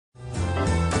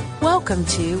Welcome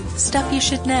to Stuff You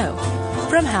Should Know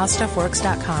from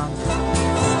HowStuffWorks.com.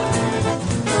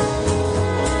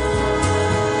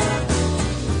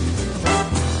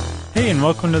 Hey, and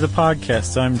welcome to the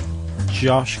podcast. I'm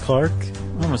Josh Clark.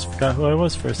 I almost forgot who I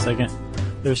was for a second.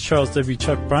 There's Charles W.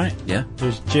 Chuck Bryant. Yeah.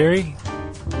 There's Jerry.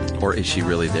 Or is she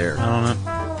really there? I don't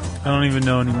know. I don't even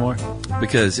know anymore.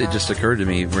 Because it just occurred to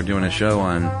me, we're doing a show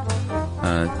on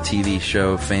TV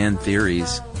show fan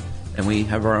theories, and we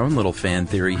have our own little fan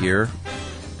theory here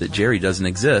that Jerry doesn't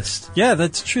exist. Yeah,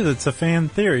 that's true. That's a fan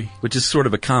theory. Which is sort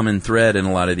of a common thread in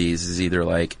a lot of these, is either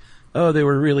like, oh, they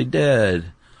were really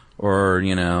dead, or,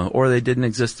 you know, or they didn't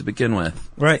exist to begin with.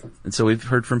 Right. And so we've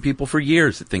heard from people for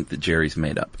years that think that Jerry's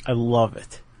made up. I love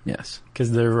it. Yes.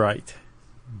 Because they're right.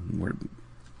 We're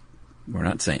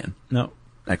not saying. No.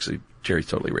 Actually, Jerry's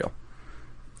totally real.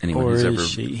 Anyone or who's is ever...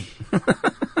 she?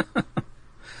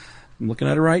 I'm looking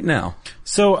at it right now.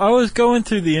 So I was going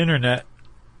through the internet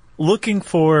looking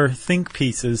for think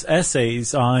pieces,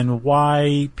 essays on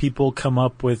why people come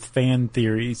up with fan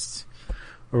theories,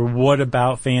 or what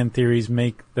about fan theories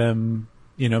make them,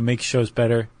 you know, make shows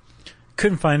better.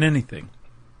 Couldn't find anything.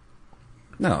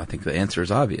 No, I think the answer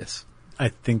is obvious. I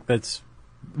think that's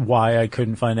why I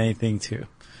couldn't find anything too.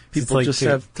 People like just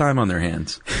have time on their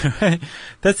hands.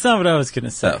 That's not what I was going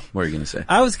to say. Oh, what are you going to say?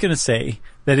 I was going to say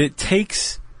that it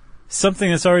takes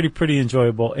something that's already pretty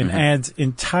enjoyable and adds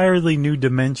entirely new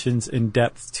dimensions and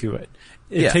depth to it.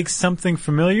 It takes something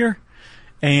familiar,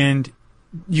 and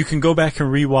you can go back and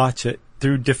rewatch it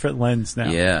through different lens now.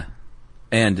 Yeah.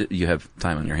 And you have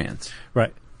time on your hands.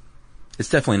 Right. It's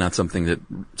definitely not something that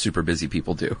super busy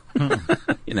people do.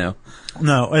 You know?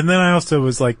 No. And then I also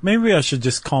was like, maybe I should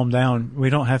just calm down. We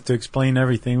don't have to explain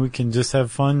everything. We can just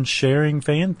have fun sharing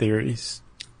fan theories.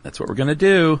 That's what we're going to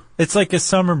do. It's like a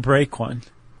summer break one.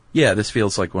 Yeah, this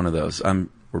feels like one of those.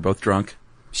 We're both drunk.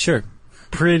 Sure.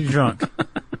 Pretty drunk.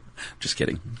 Just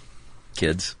kidding.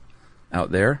 Kids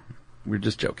out there, we're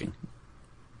just joking.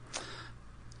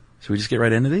 Should we just get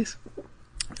right into these?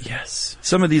 Yes.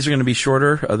 Some of these are going to be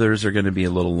shorter. Others are going to be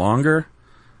a little longer.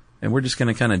 And we're just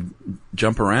going to kind of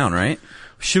jump around, right?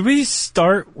 Should we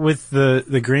start with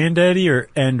the granddaddy or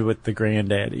end with the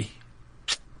granddaddy?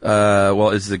 Well,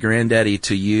 is the granddaddy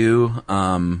to you,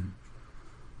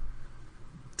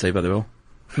 Saved by the Bell?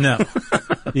 No.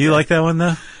 You like that one,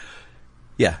 though?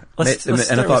 Yeah. Let's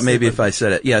and I thought maybe if I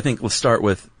said it... Yeah, I think let's start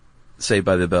with Saved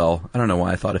by the Bell. I don't know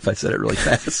why I thought if I said it really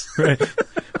fast. Right.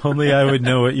 Only I would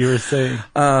know what you were saying.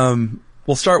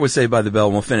 We'll start with Saved by the Bell,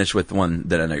 and we'll finish with the one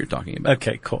that I know you're talking about.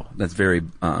 Okay, cool. That's very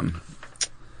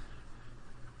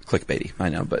clickbaity, I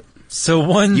know, but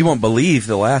so you won't believe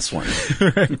the last one.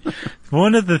 Right.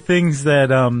 One of the things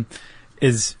that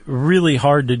is really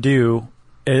hard to do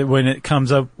when it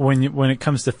comes up when it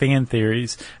comes to fan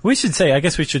theories, we should say, I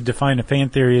guess we should define a fan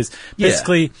theory as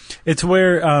basically it's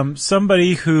where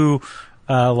somebody who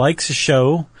likes a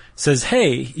show says,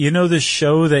 hey, you know this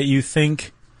show that you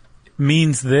think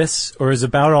means this or is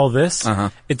about all this?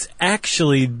 It's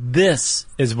actually this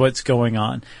is what's going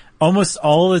on. Almost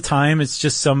all the time it's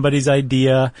just somebody's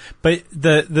idea, but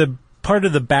the part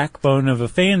of the backbone of a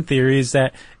fan theory is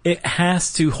that it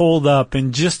has to hold up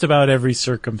in just about every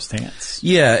circumstance.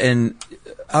 Yeah, and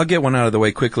I'll get one out of the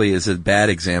way quickly as a bad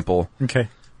example. Okay.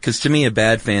 Because to me a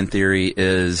bad fan theory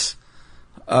is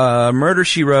Murder,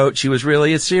 She Wrote, she was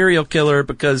really a serial killer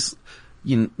because,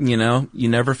 you know, you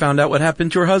never found out what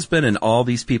happened to her husband and all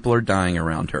these people are dying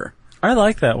around her. I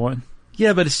like that one.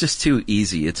 Yeah, but it's just too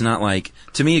easy. It's not like,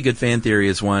 to me a good fan theory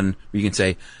is one where you can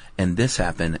say, and this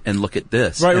happened, and look at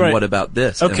this, right, and what about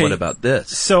this, and what about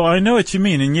this? So I know what you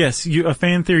mean, and yes, a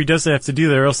fan theory does have to do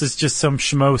that, or else it's just some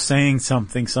schmo saying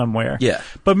something somewhere. Yeah.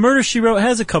 But Murder, She Wrote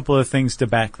has a couple of things to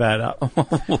back that up.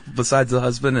 Besides the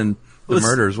husband and the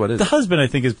murders, what is the it? husband, I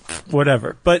think, is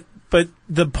whatever. But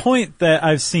the point that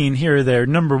I've seen here or there,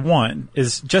 number one,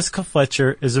 is Jessica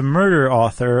Fletcher is a murder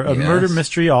author, a murder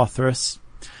mystery authoress,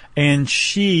 and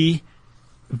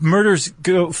murders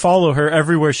follow her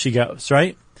everywhere she goes,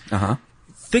 right?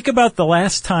 Think about the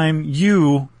last time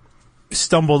you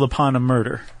stumbled upon a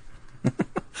murder.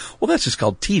 Well, that's just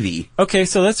called TV. Okay,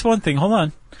 so that's one thing. Hold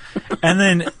on. And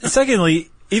then, secondly,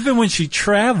 even when she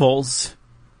travels,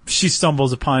 she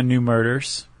stumbles upon new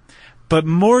murders. But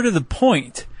more to the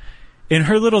point, in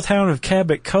her little town of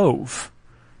Cabot Cove,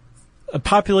 a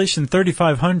population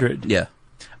 3,500. Yeah.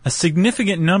 A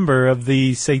significant number of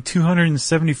the, say,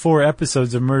 274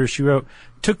 episodes of Murder, She Wrote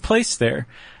took place there.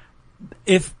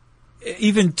 If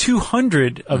even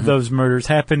 200 of those murders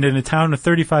happened in a town of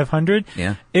 3,500,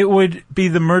 it would be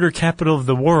the murder capital of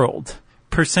the world,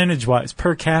 percentage-wise,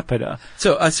 per capita.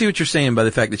 So I see what you're saying by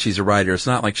the fact that she's a writer. It's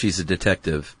not like she's a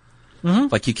detective.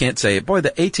 Like you can't say, boy,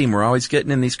 the A-Team were always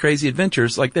getting in these crazy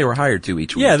adventures like they were hired to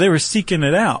each week. Yeah, they were seeking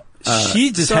it out.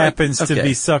 She just happens to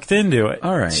be sucked into it.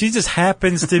 All right. She just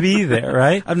happens to be there,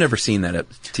 right? I've never seen that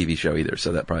TV show either,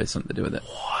 so that probably has something to do with it.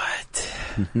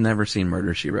 What? Never seen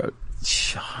Murder, She Wrote.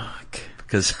 Shock.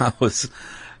 Because I was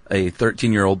a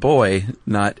 13-year-old boy,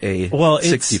 not a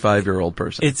 65-year-old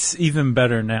person. It's even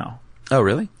better now. Oh,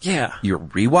 really? Yeah. You're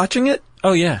rewatching it?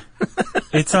 Oh, yeah.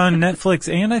 It's on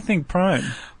Netflix and I think Prime.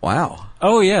 Wow.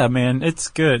 Oh, yeah, man. It's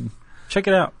good. Check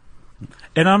it out.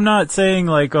 And I'm not saying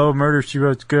like, oh, Murder, She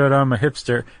Wrote's good. I'm a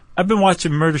hipster. I've been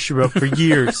watching Murder, She Wrote for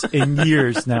years and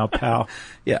years now, pal.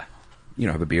 Yeah. You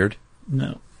don't have a beard?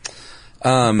 No.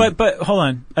 But hold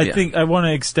on. I think I want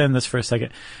to extend this for a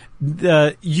second.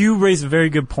 You raised a very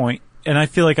good point, and I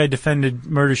feel like I defended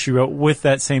Murder, She Wrote with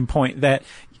that same point, that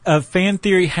a fan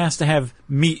theory has to have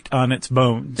meat on its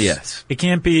bones. Yes. It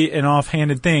can't be an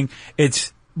offhanded thing.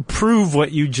 It's prove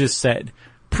what you just said.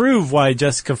 Prove why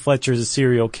Jessica Fletcher is a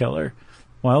serial killer.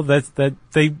 Well, there's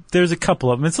a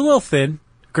couple of them. It's a little thin,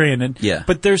 granted. Yeah.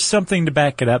 But there's something to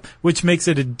back it up, which makes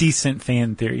it a decent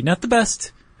fan theory. Not the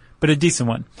best, but a decent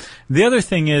one. The other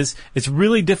thing is, it's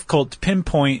really difficult to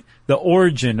pinpoint the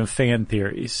origin of fan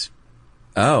theories.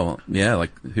 Oh, yeah,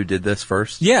 like who did this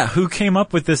first? Yeah, who came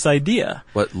up with this idea?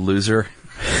 What loser?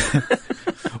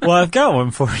 Well, I've got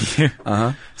one for you.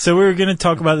 Uh-huh. So we were going to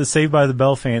talk about the Saved by the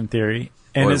Bell fan theory.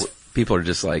 And People are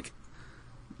just like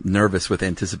nervous with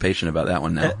anticipation about that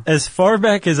one now. As far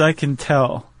back as I can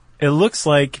tell, it looks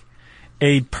like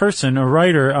a person, a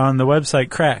writer on the website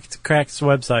Cracked's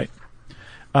website,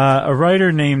 a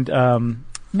writer named,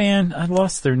 I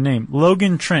lost their name,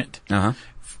 Logan Trent. Uh-huh.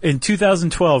 In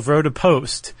 2012 wrote a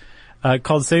post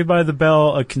called Saved by the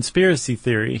Bell, a conspiracy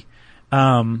theory.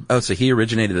 So he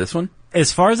originated this one?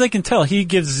 As far as I can tell, he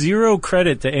gives zero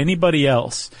credit to anybody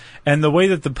else. And the way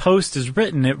that the post is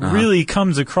written, it really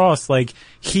comes across like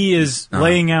he is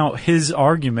laying out his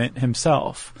argument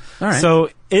himself. All right. So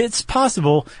it's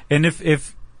possible. And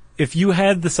if you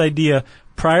had this idea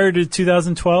prior to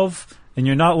 2012 and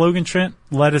you're not Logan Trent,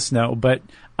 let us know. But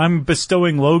I'm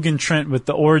bestowing Logan Trent with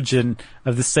the origin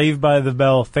of the Saved by the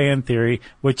Bell fan theory,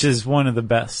 which is one of the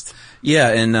best. Yeah,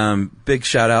 and big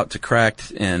shout out to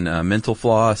Cracked and Mental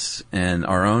Floss and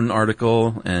our own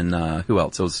article and who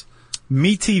else? It was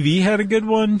MeTV had a good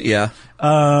one. Yeah.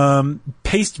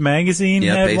 Paste Magazine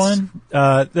had Paste.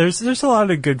 one. There's a lot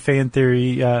of good fan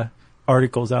theory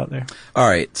articles out there. All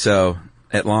right, so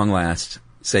at long last,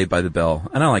 Saved by the Bell,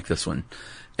 and I like this one.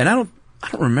 And I don't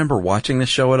remember watching this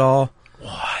show at all.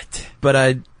 What? But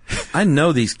I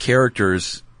know these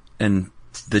characters and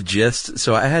the gist,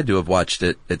 so I had to have watched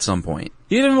it at some point.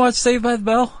 You didn't watch Saved by the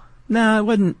Bell? No, it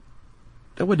wasn't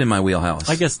in my wheelhouse.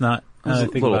 I guess not. I was a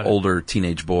little older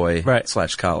teenage boy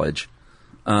 / college.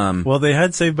 Well, they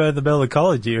had Saved by the Bell the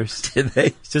college years. Did they?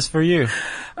 It's just for you.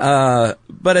 But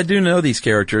I do know these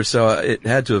characters, so it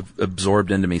had to have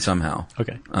absorbed into me somehow.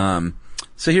 Okay.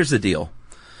 So here's the deal.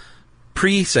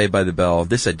 Pre-Saved by the Bell,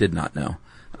 this I did not know.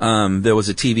 There was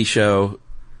a TV show.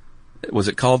 Was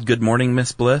it called Good Morning,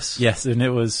 Miss Bliss? Yes, and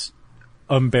it was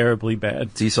unbearably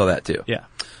bad. So you saw that too? Yeah.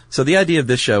 So the idea of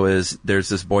this show is there's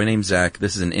this boy named Zach.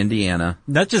 This is in Indiana.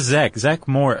 Not just Zach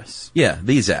Morris. Yeah,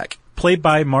 the Zach. Played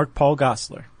by Mark Paul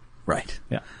Gosselaar. Right.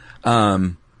 Yeah.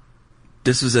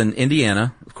 This was in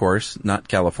Indiana, of course, not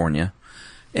California.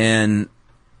 And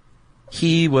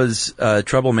he was a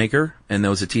troublemaker, and there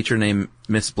was a teacher named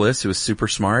Miss Bliss who was super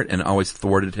smart and always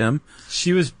thwarted him.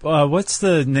 She was, what's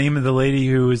the name of the lady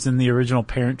who was in the original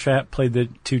Parent Trap, played the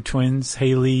two twins,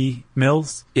 Haley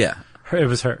Mills? Yeah. It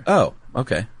was her. Oh,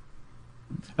 okay.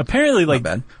 Apparently, like,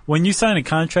 bad. when you sign a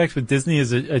contract with Disney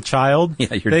as a child,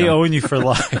 Yeah, you're they done. own you for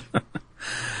life.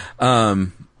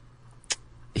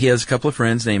 He has a couple of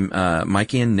friends named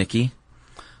Mikey and Nikki.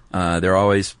 They're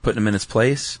always putting him in his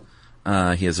place.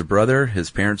 He has a brother. His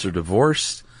parents are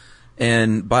divorced.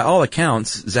 And by all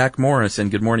accounts, Zach Morris in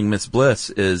Good Morning, Miss Bliss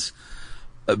is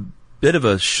a bit of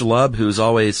a schlub who's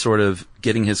always sort of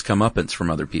getting his comeuppance from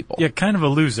other people. Yeah, kind of a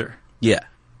loser. Yeah.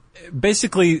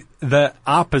 Basically, the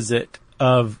opposite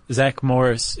of Zach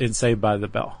Morris in Saved by the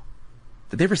Bell.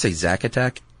 Did they ever say Zach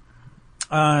Attack?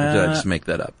 Or did I just make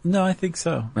that up? No, I think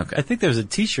so. Okay. I think there was a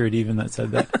T-shirt even that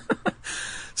said that.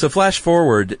 So flash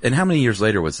forward, and how many years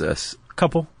later was this?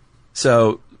 Couple.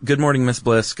 So Good Morning, Miss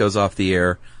Bliss goes off the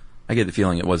air. I get the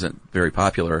feeling it wasn't very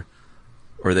popular,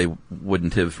 or they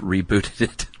wouldn't have rebooted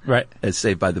it Right. as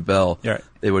Saved by the Bell. Right.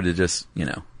 They would have just,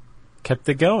 Kept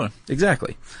it going.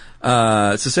 Exactly.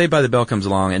 So Saved by the Bell comes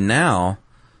along, and now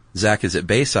Zach is at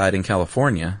Bayside in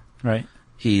California. Right.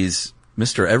 He's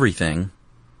Mr. Everything.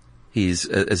 He's,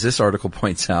 as this article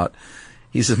points out,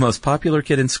 He's the most popular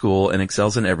kid in school and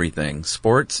excels in everything.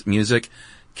 Sports, music,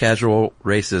 casual,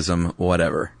 racism,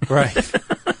 whatever. Right.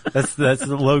 That's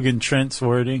the Logan Trent's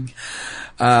wording.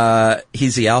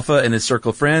 He's the alpha and his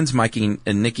circle of friends. Mikey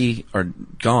and Nikki are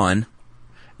gone.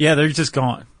 Yeah, they're just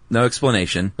gone. No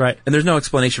explanation. Right. And there's no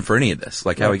explanation for any of this,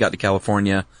 like how he got to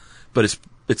California. But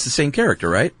it's the same character,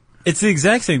 right? It's the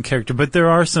exact same character, but there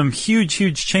are some huge,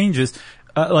 huge changes.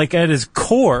 Like at his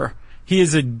core, he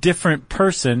is a different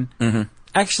person. Mm-hmm.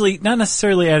 Actually, not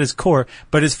necessarily at his core,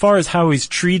 but as far as how he's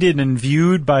treated and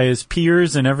viewed by his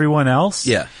peers and everyone else.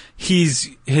 Yeah.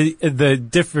 The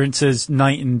difference is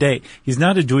night and day. He's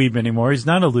not a dweeb anymore. He's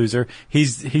not a loser.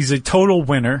 He's a total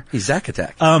winner. He's Zack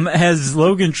Attack. As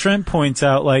Logan Trent points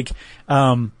out, like,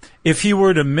 if he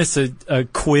were to miss a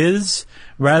quiz,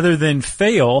 rather than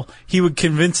fail, he would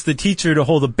convince the teacher to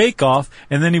hold a bake-off,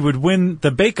 and then he would win the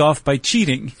bake-off by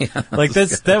cheating. Yeah, like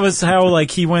that was how,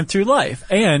 like, he went through life.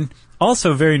 And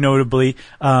also, very notably,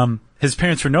 his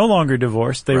parents were no longer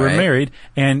divorced. They were married,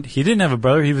 and he didn't have a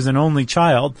brother. He was an only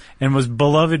child and was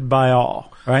beloved by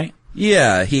all, right?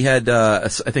 Yeah, he had, I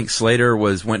think Slater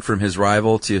went from his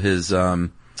rival to his,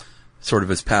 sort of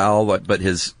his pal, but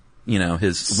his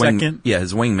second.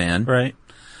 his wingman. Right.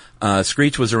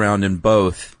 Screech was around in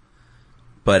both,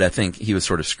 but I think he was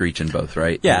sort of Screech in both,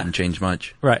 right? Yeah. He didn't change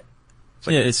much. Right.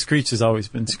 Yeah, Screech has always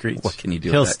been Screech. What can you do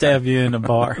He'll with that stab guy? you in a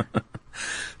bar.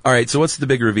 All right, so what's the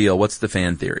big reveal? What's the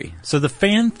fan theory? So the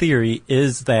fan theory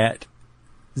is that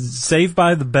Saved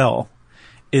by the Bell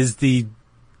is the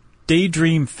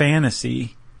daydream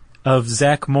fantasy of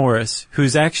Zach Morris,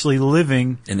 who's actually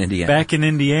living in Indiana. Back in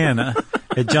Indiana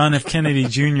at John F. Kennedy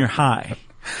Jr. High.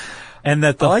 And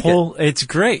that it's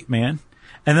great, man.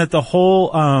 And that the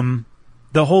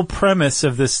whole premise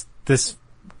of this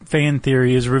fan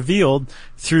theory is revealed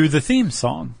through the theme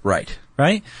song. Right.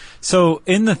 Right? So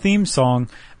in the theme song,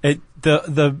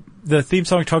 the theme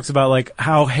song talks about like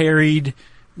how harried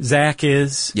Zach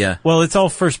is. Yeah. Well, it's all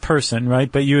first person,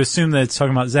 right? But you assume that it's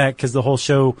talking about Zach because the whole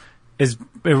show it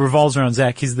revolves around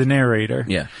Zach. He's the narrator.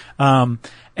 Yeah.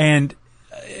 And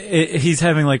he's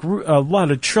having like a lot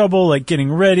of trouble like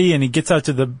getting ready, and he gets out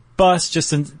to the bus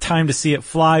just in time to see it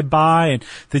fly by, and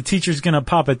the teacher's gonna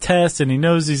pop a test, and he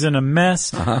knows he's in a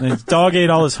mess, and his dog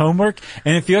ate all his homework.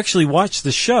 And if you actually watch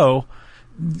the show,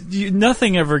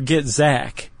 nothing ever gets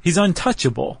Zach. He's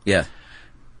untouchable. Yeah.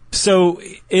 So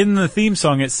in the theme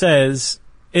song it says,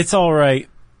 "It's all right,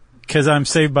 'cause I'm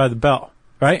saved by the bell,"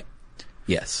 right?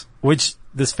 Yes. Which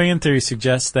this fan theory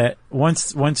suggests that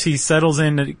once he settles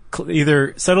into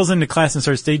either settles into class and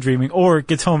starts daydreaming, or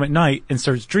gets home at night and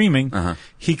starts dreaming,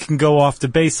 he can go off to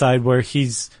Bayside where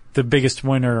he's the biggest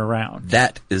winner around.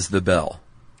 That is the bell.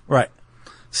 Right.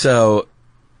 So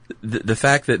the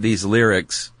fact that these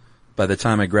lyrics, by the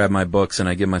time I grab my books and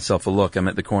I give myself a look, I'm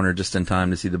at the corner just in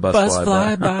time to see the bus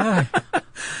fly by.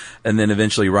 And then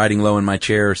eventually riding low in my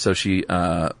chair so she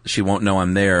won't know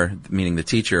I'm there, meaning the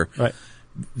teacher. Right.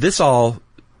 This all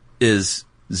is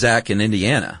Zach in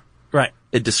Indiana. Right.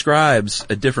 It describes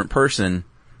a different person.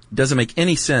 It doesn't make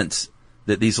any sense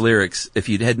that these lyrics, if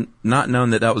you had not known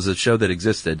that was a show that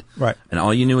existed, right, and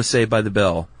all you knew was Saved by the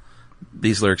Bell,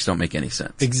 these lyrics don't make any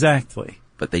sense. Exactly.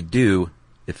 But they do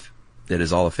if it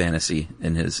is all a fantasy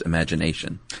in his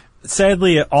imagination.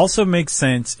 Sadly, it also makes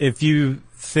sense if you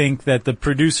think that the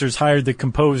producers hired the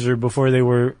composer before they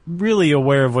were really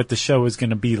aware of what the show was going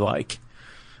to be like.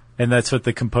 And that's what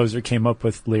the composer came up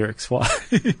with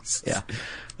lyrics-wise. Yeah.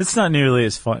 It's not nearly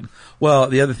as fun. Well,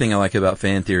 the other thing I like about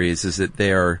fan theories is that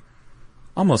they are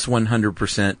almost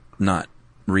 100% not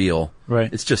real.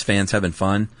 Right. It's just fans having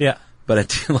fun. Yeah. But I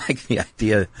do like the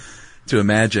idea to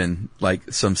imagine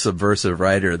like some subversive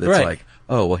writer that's like,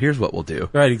 oh, well, here's what we'll do.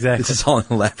 Right, exactly. This is all an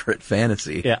elaborate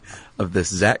fantasy yeah. of this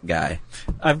Zach guy.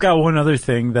 I've got one other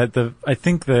thing that I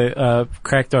think the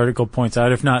Cracked article points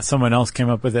out. If not, someone else came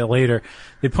up with it later.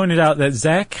 They pointed out that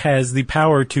Zach has the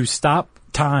power to stop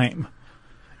time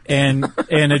and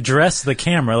address the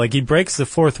camera. Like, he breaks the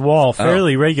fourth wall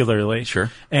fairly regularly.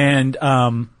 Sure. And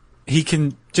he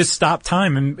can just stop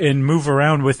time and move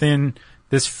around within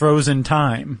this frozen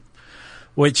time,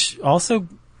 which also,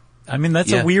 I mean,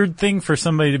 that's a weird thing for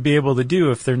somebody to be able to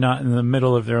do if they're not in the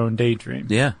middle of their own daydream.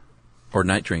 Yeah. Or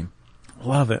night dream.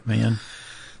 Love it, man.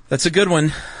 That's a good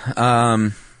one.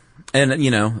 And,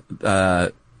 you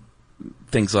know,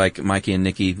 things like Mikey and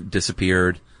Nikki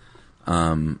disappeared.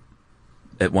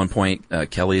 At one point,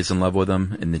 Kelly is in love with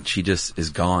him, and then she just is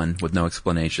gone with no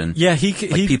explanation. Yeah,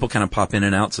 people kind of pop in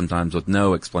and out sometimes with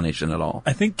no explanation at all.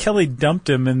 I think Kelly dumped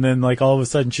him, and then like all of a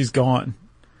sudden she's gone.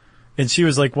 And she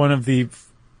was like one of the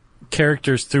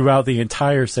characters throughout the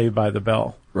entire Saved by the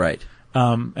Bell. Right.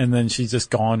 And then she's just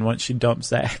gone once she dumps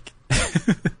Zach.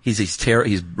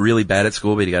 He's really bad at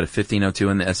school, but he got a 1502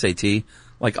 in the SAT.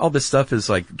 Like, all this stuff is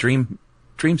like dream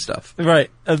stuff. Right.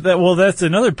 That's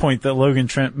another point that Logan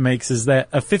Trent makes, is that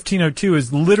a 1502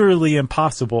 is literally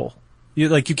impossible.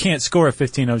 You can't score a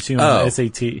 1502 on the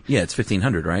SAT. Yeah, it's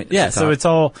 1500, right?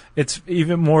 So it's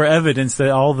even more evidence that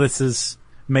all this is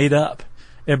made up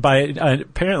by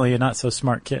apparently a not so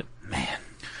smart kid. Man.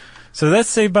 So that's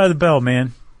Saved by the Bell,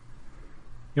 man.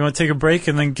 You want to take a break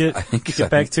and then get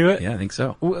back to it? Yeah, I think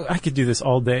so. I could do this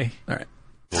all day. All right.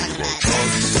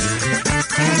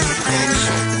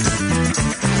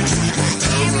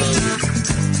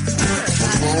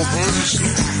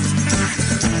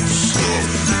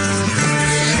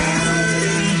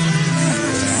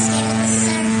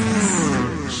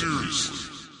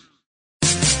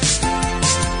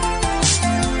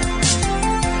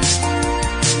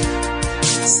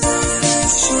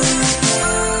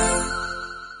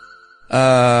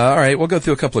 All right, we'll go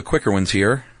through a couple of quicker ones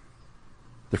here.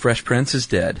 The Fresh Prince is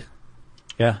dead.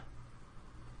 Yeah.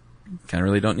 Kind of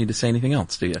really don't need to say anything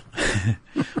else, do you?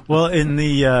 Well, in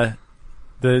the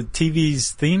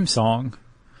TV's theme song,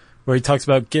 where he talks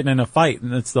about getting in a fight,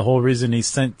 and that's the whole reason he's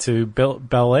sent to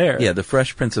Bel Air. Yeah, The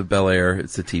Fresh Prince of Bel Air.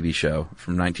 It's a TV show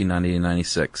from 1990 to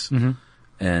 96. Mm-hmm.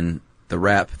 And the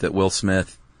rap that Will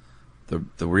Smith,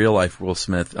 the real life Will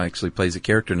Smith, actually plays a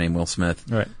character named Will Smith.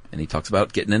 Right. And he talks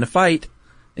about getting in a fight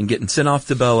and getting sent off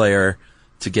to Bel Air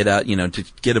to get out, to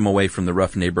get him away from the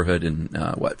rough neighborhood in,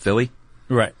 Philly?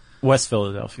 Right. West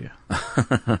Philadelphia.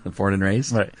 Born and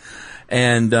raised? Right.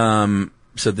 And,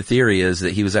 so the theory is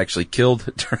that he was actually killed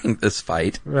during this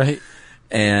fight. Right.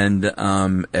 And,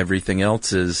 everything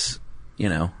else is,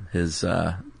 his,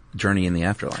 journey in the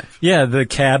afterlife. Yeah, the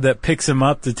cab that picks him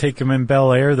up to take him in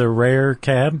Bel Air, the rare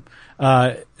cab,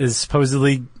 is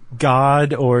supposedly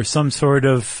God or some sort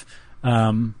of,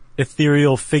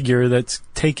 ethereal figure that's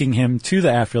taking him to the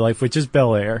afterlife, which is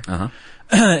Bel Air.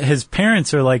 Uh-huh. His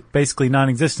parents are basically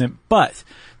non-existent, but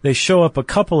they show up a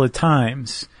couple of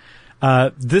times.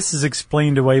 This is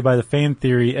explained away by the fan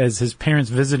theory as his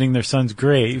parents visiting their son's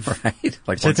grave. Right.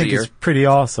 Which I think is pretty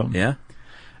awesome. Yeah.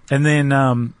 And then,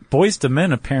 Boyz II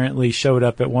Men apparently showed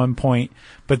up at one point,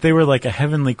 but they were like a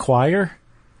heavenly choir.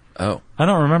 Oh. I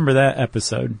don't remember that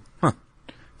episode. Huh.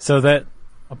 So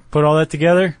I'll put all that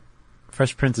together.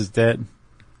 Fresh Prince is dead.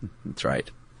 That's right.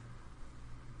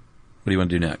 What do you want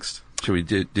to do next? Should we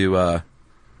do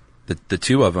the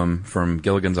two of them from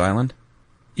Gilligan's Island?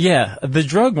 Yeah, the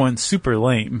drug one's super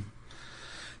lame.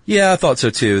 Yeah, I thought so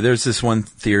too. There's this one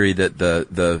theory that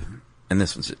and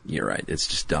this one's, you're right, it's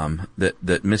just dumb, that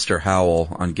Mr. Howell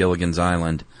on Gilligan's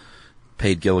Island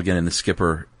paid Gilligan and the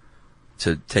skipper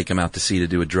to take him out to sea to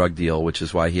do a drug deal, which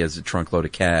is why he has a trunk load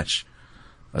of cash,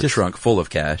 trunk full of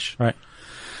cash. Right.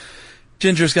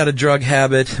 Ginger's got a drug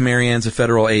habit. Marianne's a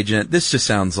federal agent. This just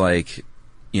sounds like,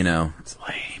 it's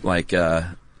lame. Like,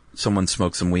 someone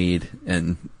smoked some weed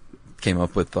and came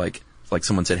up with like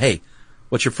someone said, "Hey,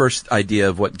 what's your first idea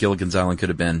of what Gilligan's Island could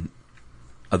have been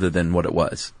other than what it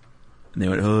was?" And they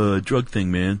went, drug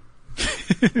thing, man.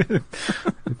 I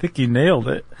think you nailed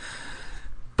it.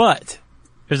 But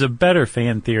there's a better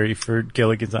fan theory for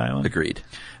Gilligan's Island. Agreed.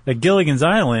 That Gilligan's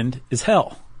Island is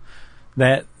hell.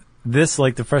 That this,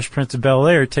 like the Fresh Prince of Bel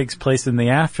Air, takes place in the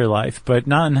afterlife, but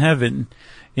not in heaven,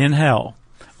 in hell.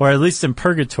 Or at least in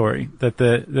purgatory. That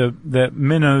the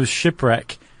Minnow's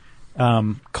shipwreck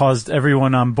caused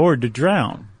everyone on board to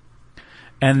drown.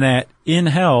 And that in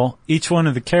hell, each one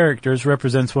of the characters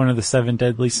represents one of the 7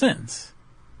 deadly sins.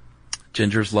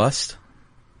 Ginger's lust.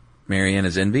 Marianne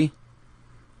is envy.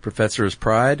 Professor is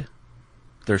pride.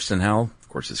 Thurston Howell, of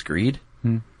course, is greed.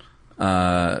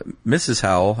 Mrs.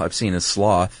 Howell, I've seen as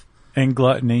sloth. And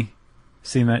gluttony.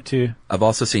 Seen that too. I've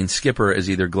also seen Skipper as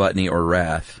either gluttony or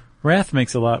wrath. Wrath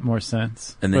makes a lot more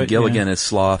sense. And then Gilligan is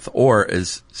sloth or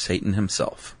is Satan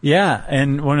himself. Yeah,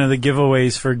 and one of the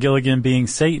giveaways for Gilligan being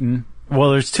Satan,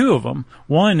 well, there's 2 of them.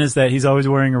 One is that he's always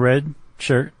wearing a red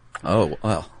shirt. Oh,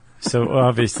 well. So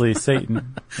obviously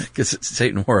Satan. Because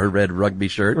Satan wore a red rugby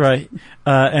shirt. Right.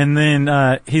 And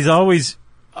then he's always,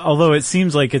 although it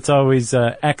seems like it's always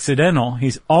accidental,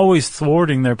 he's always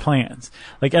thwarting their plans.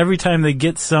 Like every time they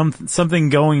get something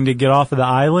going to get off of the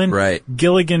island, right,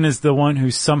 Gilligan is the one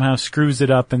who somehow screws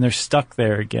it up and they're stuck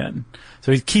there again.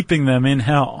 So he's keeping them in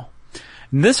hell.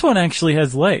 And this one actually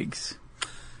has legs.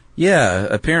 Yeah,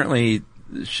 apparently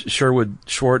Sherwood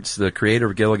Schwartz, the creator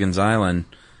of Gilligan's Island,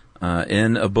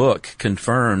 in a book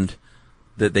confirmed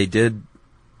that they did,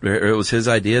 it was his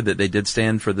idea that they did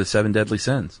stand for the 7 deadly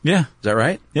sins. Yeah. Is that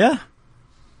right? Yeah.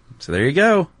 So there you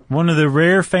go. One of the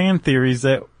rare fan theories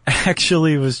that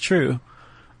actually was true.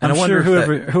 And I'm I wonder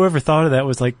sure if whoever thought of that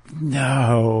was like,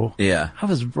 no. Yeah. I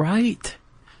was right.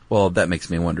 Well, that makes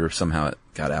me wonder if somehow it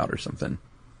got out or something.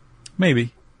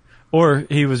 Maybe. Or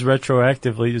he was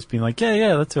retroactively just being like,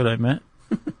 yeah, that's what I meant.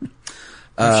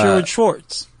 I'm Sherwood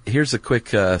Schwartz. Here's a quick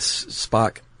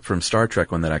Spock from Star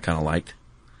Trek one that I kind of liked.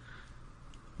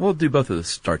 We'll do both of the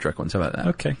Star Trek ones. How about that?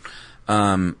 Okay.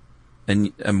 And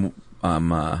I'm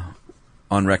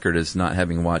on record as not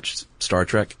having watched Star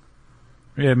Trek.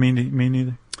 Yeah, me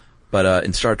neither. But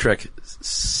in Star Trek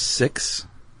 6,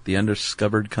 The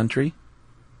Undiscovered Country.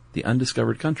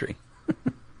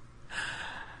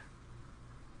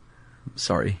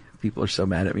 Sorry, people are so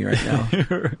mad at me right now.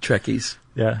 Trekkies.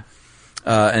 Yeah.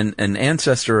 An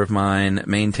ancestor of mine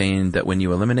maintained that when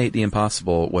you eliminate the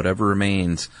impossible, whatever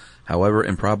remains, however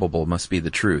improbable, must be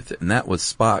the truth. And that was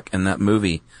Spock in that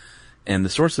movie. And the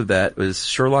source of that was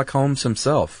Sherlock Holmes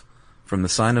himself from The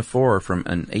Sign of Four from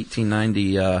an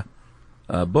 1890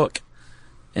 book.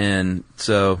 And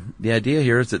so the idea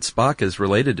here is that Spock is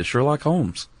related to Sherlock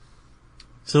Holmes.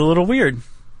 It's a little weird.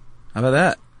 How about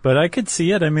that? But I could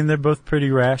see it. I mean, they're both pretty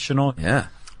rational. Yeah.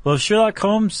 Well, Sherlock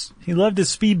Holmes, he loved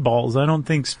his speedballs. I don't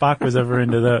think Spock was ever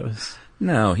into those.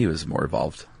 No, he was more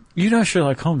evolved. You know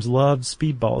Sherlock Holmes loved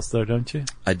speedballs, though, don't you?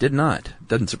 I did not.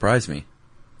 Doesn't surprise me.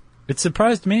 It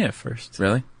surprised me at first.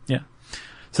 Really? Yeah.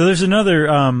 So there's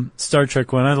another Star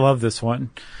Trek one. I love this one.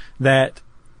 That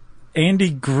Andy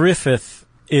Griffith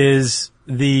is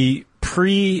the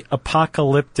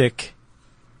pre-apocalyptic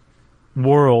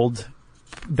world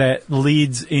that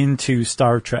leads into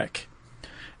Star Trek.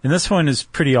 And this one is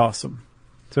pretty awesome.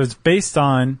 So it's based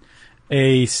on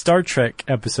a Star Trek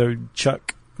episode,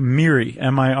 Chuck, Miri,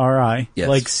 M-I-R-I, yes.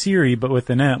 like Siri, but with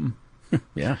an M.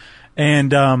 Yeah.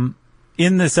 And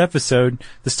in this episode,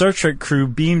 the Star Trek crew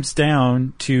beams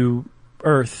down to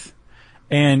Earth,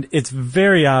 and it's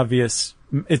very obvious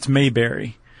it's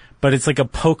Mayberry. But it's like a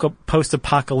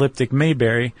post-apocalyptic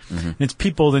Mayberry. Mm-hmm. And it's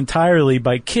peopled entirely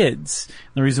by kids. And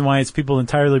the reason why it's peopled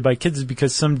entirely by kids is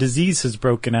because some disease has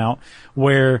broken out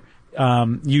where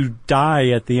you die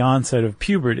at the onset of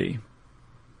puberty.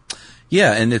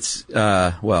 Yeah, and it's,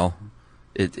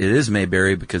 it is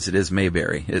Mayberry because it is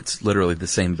Mayberry. It's literally the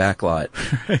same backlot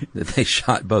right. that they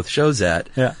shot both shows at.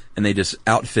 Yeah. And they just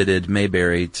outfitted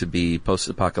Mayberry to be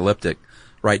post-apocalyptic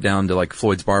right down to like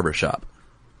Floyd's Barbershop.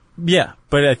 Yeah,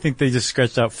 but I think they just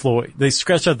scratched out Floyd. They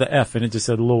scratched out the F and it just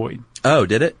said Lloyd. Oh,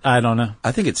 did it? I don't know.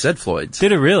 I think it said Floyd's.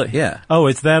 Did it really? Yeah. Oh,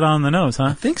 it's that on the nose, huh?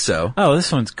 I think so. Oh,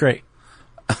 this one's great.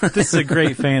 This is a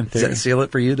great fan theory. Does that seal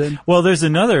it for you then? Well, there's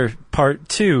another part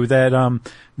too that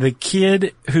the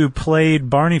kid who played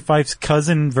Barney Fife's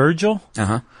cousin Virgil,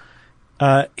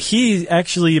 he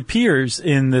actually appears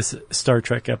in this Star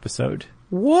Trek episode.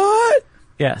 What?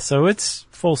 Yeah, so it's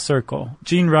full circle.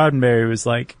 Gene Roddenberry was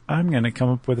like, I'm going to come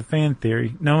up with a fan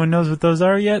theory. No one knows what those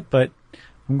are yet, but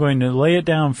I'm going to lay it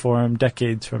down for him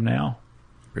decades from now.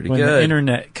 Pretty when good. The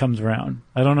internet comes around.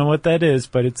 I don't know what that is,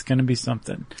 but it's going to be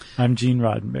something. I'm Gene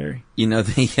Roddenberry. You know,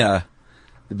 the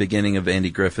beginning of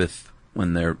Andy Griffith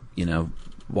when they're,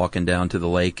 walking down to the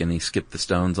lake and he skipped the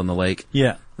stones on the lake.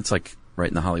 Yeah. It's like right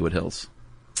in the Hollywood Hills.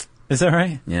 Is that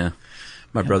right? Yeah.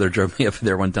 My brother drove me up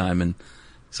there one time and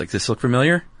he's like, "This look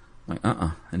familiar?" I'm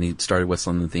like, And he started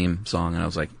whistling the theme song and I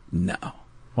was like, "No."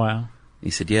 Wow. He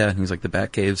said, "Yeah." And he's like, "The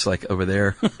Batcave's like over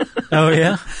there." Oh,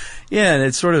 yeah? Yeah, and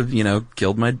it sort of,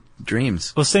 killed my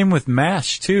dreams. Well, same with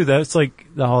MASH, too. That's like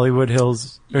the Hollywood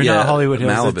Hills. Or yeah, not Hollywood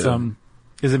Hills. Malibu.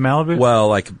 It's, is it Malibu? Well,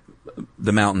 like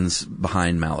the mountains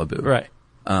behind Malibu. Right.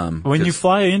 When you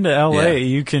fly into LA,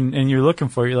 you can, and you're looking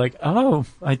for it, you're like, oh,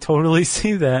 I totally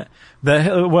see that.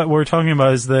 What we're talking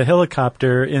about is the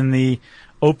helicopter in the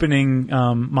opening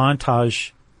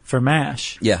montage for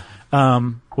MASH. Yeah.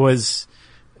 Was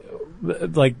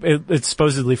like it's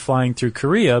supposedly flying through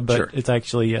Korea, but sure. It's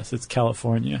actually it's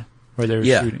California where they were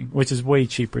shooting, which is way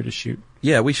cheaper to shoot.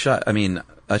 Yeah, I shot a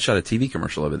TV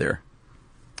commercial over there.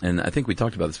 And I think we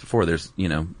talked about this before. There's,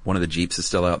 one of the Jeeps is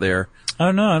still out there. Oh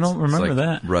no, I don't remember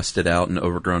that. Rusted out and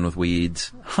overgrown with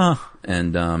weeds. Huh.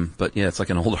 And, but yeah, it's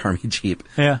like an old army Jeep.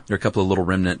 Yeah. There are a couple of little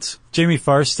remnents. Jamie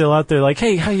Farr's still out there like,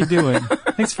 hey, how you doing?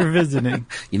 Thanks for visiting.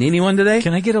 You need anyone today?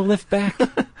 Can I get a lift back? You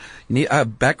need a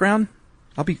background?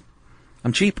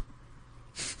 I'm cheap.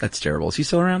 That's terrible. Is he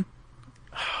still around?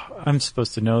 I'm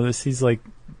supposed to know this. He's like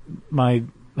my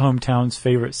hometown's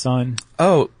favorite son.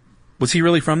 Oh, was he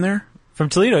really from there? From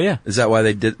Toledo, yeah. Is that why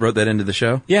they wrote that into the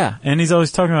show? Yeah, and he's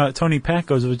always talking about Tony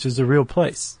Paco's, which is a real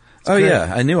place. It's great.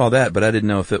 Yeah, I knew all that, but I didn't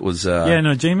know if it was... Yeah,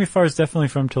 no, Jamie Farr's definitely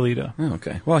from Toledo. Oh,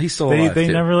 okay. Well, he's still alive, They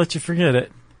too. never let you forget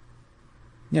it.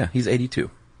 Yeah, he's 82.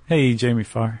 Hey, Jamie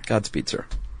Farr. Godspeed, sir.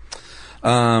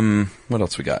 What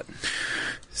else we got?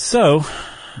 So,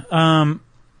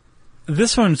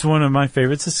 This one's one of my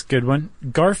favorites. This is a good one.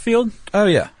 Garfield Oh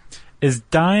yeah. is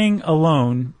dying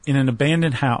alone in an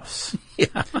abandoned house.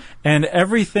 Yeah. And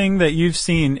everything that you've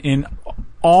seen in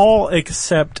all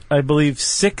except, I believe,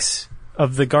 6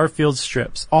 of the Garfield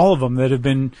strips, all of them that have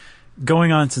been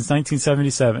going on since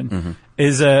 1977,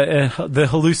 is the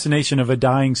hallucination of a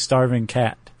dying, starving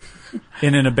cat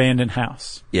in an abandoned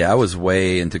house. Yeah, I was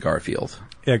way into Garfield.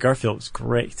 Yeah, Garfield was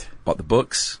great. Bought the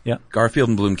books. Yeah. Garfield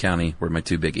and Bloom County were my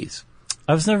 2 biggies.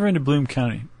 I was never into Bloom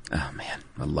County. Oh man,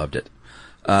 I loved it.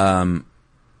 I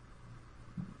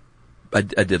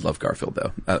did love Garfield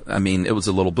though. I mean, it was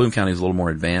Bloom County was a little more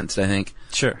advanced, I think.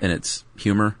 Sure. In its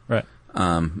humor. Right.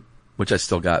 Which I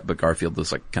still got, but Garfield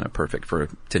was like kind of perfect for a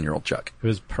 10-year-old Chuck. It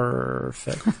was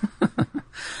perfect.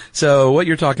 So what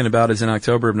you're talking about is in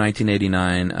October of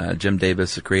 1989, Jim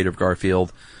Davis, the creator of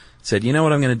Garfield, said, you know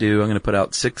what I'm going to do? I'm going to put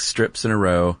out 6 strips in a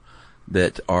row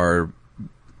that are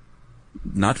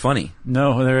not funny.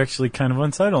 No, they're actually kind of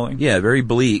unsettling. Yeah, very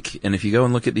bleak. And if you go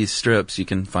and look at these strips, you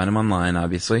can find them online,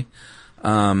 obviously.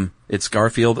 It's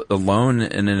Garfield alone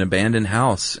in an abandoned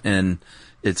house, and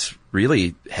it's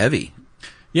really heavy.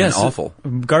 Yes, and awful.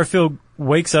 Garfield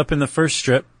wakes up in the first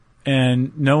strip,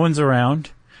 and no one's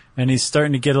around, and he's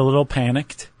starting to get a little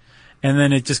panicked. And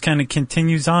then it just kind of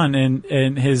continues on,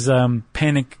 and his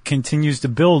panic continues to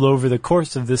build over the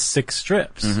course of this 6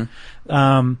 strips.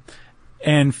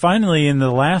 And finally, in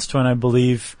the last one, I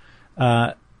believe,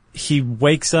 he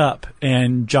wakes up,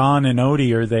 and John and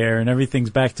Odie are there, and everything's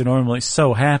back to normal. He's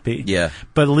so happy. Yeah.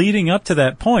 But leading up to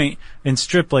that point, in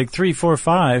strip like 3, 4,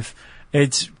 5,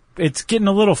 it's getting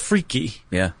a little freaky.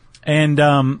 Yeah. And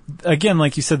again,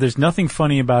 like you said, there's nothing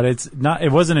funny about it.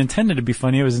 It wasn't intended to be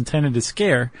funny. It was intended to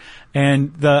scare.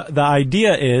 And the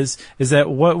idea is that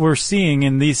what we're seeing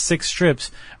in these 6 strips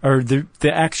are the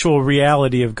actual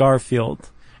reality of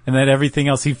Garfield, and that everything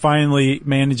else, he finally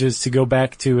manages to go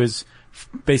back to his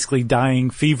basically dying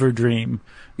fever dream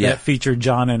that featured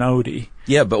John and Odie.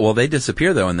 Yeah, but they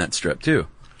disappear though in that strip too.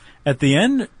 At the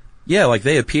end? Yeah, like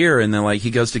they appear and then like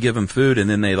he goes to give them food and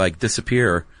then they like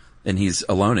disappear and he's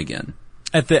alone again.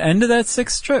 At the end of that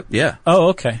 6th strip? Yeah. Oh,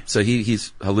 okay. So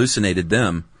he's hallucinated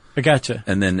them. I gotcha.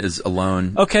 And then is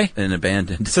alone. Okay. And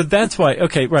abandoned. So that's why,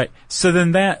 okay, right. So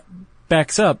then that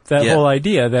backs up that whole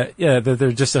idea that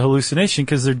they're just a hallucination,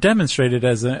 because they're demonstrated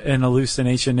as an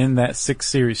hallucination in that 6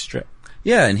 series strip.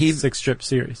 Yeah, and 6 strip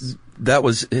series. That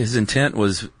was his intent,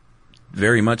 was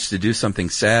very much to do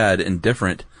something sad and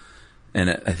different.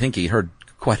 And I think he heard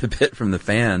quite a bit from the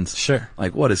fans. Sure.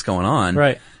 Like, what is going on?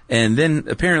 Right. And then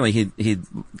apparently he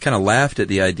kind of laughed at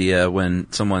the idea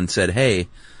when someone said, hey,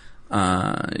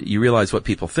 you realize what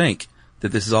people think,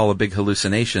 that this is all a big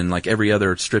hallucination, like every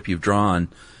other strip you've drawn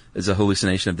is a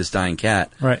hallucination of this dying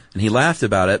cat. Right. And he laughed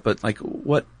about it, but like,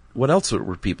 what else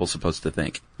were people supposed to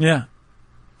think? Yeah.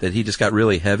 That he just got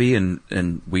really heavy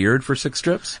and weird for 6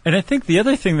 strips? And I think the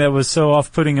other thing that was so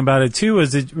off-putting about it too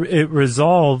is it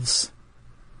resolves,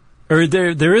 or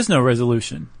there is no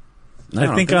resolution.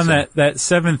 I think on so. that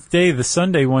 7th day, the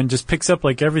Sunday one just picks up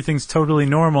like everything's totally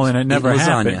normal and it never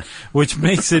happened, which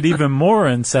makes it even more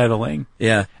unsettling.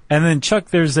 Yeah. And then Chuck,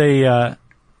 there's a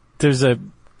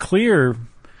clear,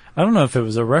 I don't know if it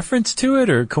was a reference to it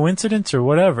or coincidence or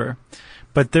whatever,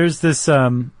 but there's this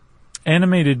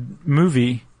animated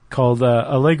movie called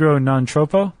Allegro non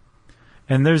troppo,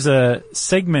 and there's a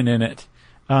segment in it.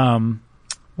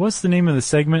 What's the name of the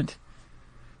segment?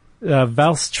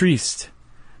 Valse Triste,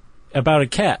 about a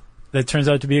cat that turns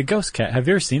out to be a ghost cat. Have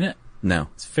you ever seen it? No.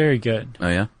 It's very good. Oh,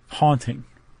 yeah? Haunting.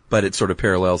 But it sort of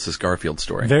parallels his Garfield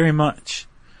story. Very much.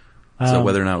 So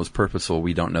whether or not it was purposeful,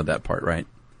 we don't know that part, right?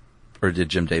 Or did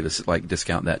Jim Davis like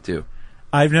discount that too?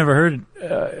 I've never heard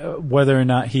whether or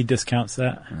not he discounts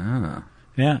that. Ah.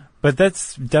 Yeah, but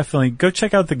that's definitely, go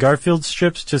check out the Garfield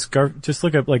strips. Just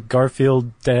look up like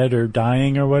Garfield dead or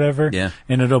dying or whatever. Yeah.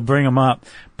 And it'll bring them up.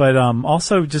 But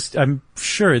also just, I'm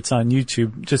sure it's on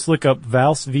YouTube. Just look up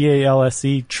Valse,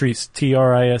 V-A-L-S-E, Triste,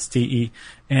 T-R-I-S-T-E,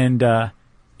 and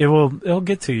it'll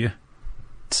get to you.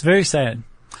 It's very sad.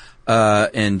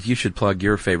 And you should plug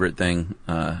your favorite thing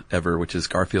ever, which is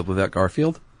Garfield Without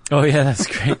Garfield. Oh yeah, that's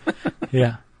great.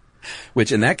 Yeah.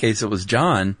 Which in that case, it was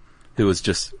John who was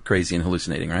just crazy and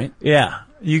hallucinating, right? Yeah.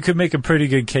 You could make a pretty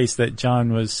good case that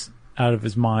John was out of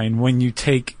his mind when you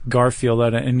take Garfield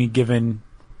out of any given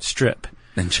strip.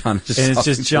 And John just and it's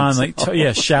just John like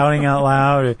shouting out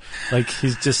loud, or, like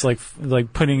he's just like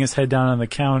putting his head down on the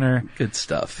counter. Good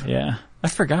stuff. Yeah. I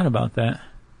forgot about that.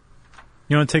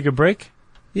 You want to take a break?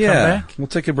 Yeah. Come back? We'll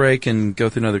take a break and go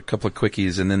through another couple of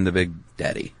quickies and then the big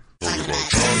daddy.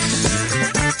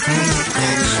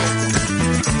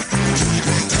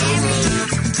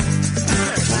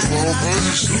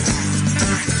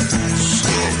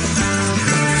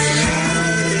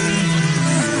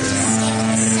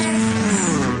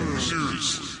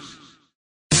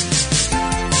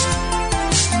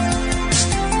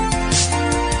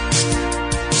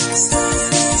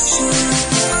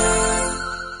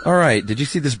 All right, did you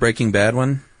see this Breaking Bad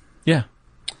one? Yeah.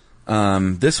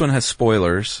 This one has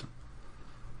spoilers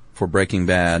for Breaking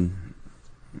Bad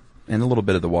and a little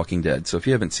bit of The Walking Dead. So if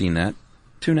you haven't seen that,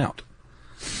 tune out.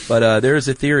 But there is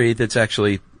a theory that's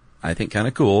actually, I think, kind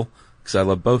of cool, because I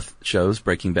love both shows,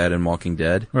 Breaking Bad and Walking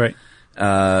Dead. Right.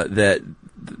 That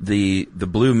the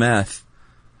blue meth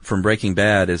from Breaking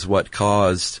Bad is what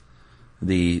caused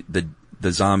the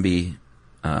zombie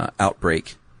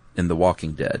outbreak in The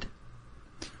Walking Dead.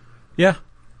 Yeah.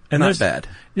 And not bad.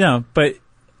 Yeah, but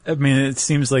I mean, it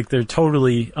seems like they're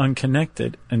totally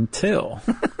unconnected until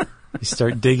you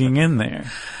start digging in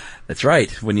there. That's right.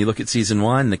 When you look at season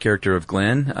 1, the character of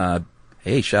Glenn,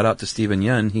 hey, shout out to Steven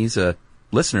Yeun. He's a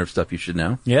listener of Stuff You Should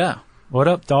Know. Yeah. What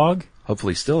up, dog?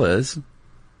 Hopefully still is. I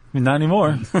mean, not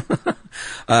anymore.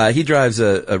 He drives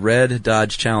a red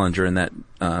Dodge Challenger in that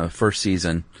first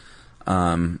season,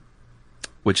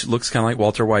 which looks kind of like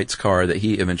Walter White's car that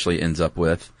he eventually ends up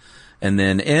with. And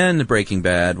then in Breaking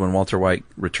Bad, when Walter White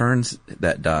returns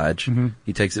that Dodge,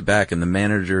 he takes it back, and the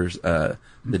manager's, the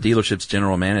dealership's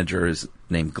general manager is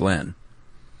named Glenn.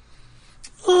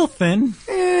 A little thin.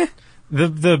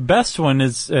 The best one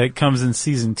is comes in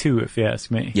season 2, if you ask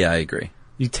me. Yeah, I agree.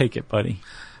 You take it, buddy.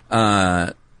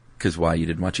 'Cause why? You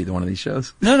didn't watch either one of these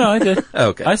shows? No, I did.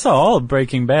 Okay. I saw all of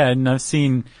Breaking Bad, and I've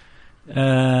seen,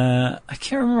 I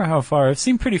can't remember how far. I've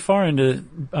seen pretty far into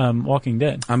Walking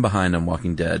Dead. I'm behind on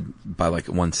Walking Dead by like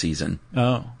one season.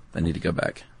 Oh. I need to go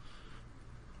back.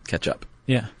 Catch up.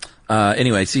 Yeah.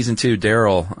 Anyway, season 2,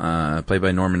 Daryl, played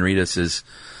by Norman Reedus, is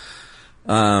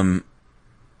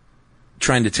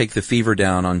trying to take the fever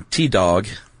down on T-Dog,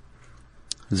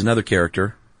 who's another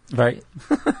character. Right.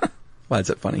 Why is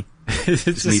that funny? It's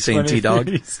Just me saying funny.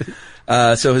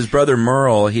 T-Dog. So his brother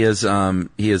Merle, he has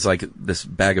like this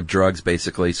bag of drugs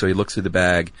basically. So he looks through the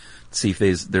bag to see if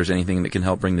there's anything that can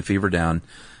help bring the fever down.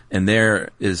 And there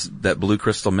is that blue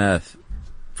crystal meth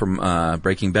from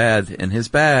Breaking Bad in his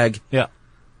bag. Yeah.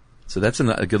 So that's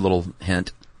a good little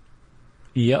hint.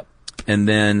 Yep. And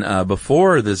then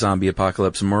before the zombie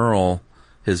apocalypse, Merle,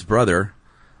 his brother,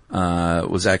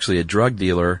 was actually a drug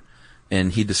dealer.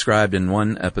 And he described in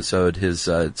one episode his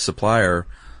supplier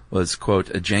was, quote,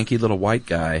 a janky little white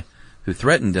guy who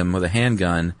threatened him with a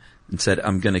handgun and said,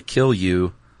 "I'm going to kill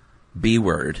you,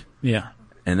 B-word." Yeah.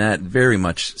 And that very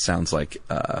much sounds like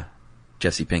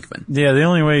Jesse Pinkman. Yeah, the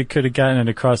only way he could have gotten it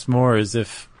across more is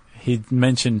if he'd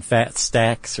mentioned fat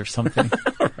stacks or something.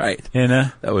 Right. You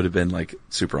know? That would have been like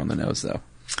super on the nose, though.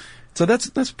 So that's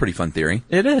a pretty fun theory.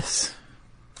 It is.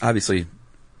 Obviously.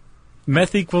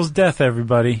 Meth equals death,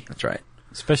 everybody. That's right.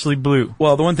 Especially blue.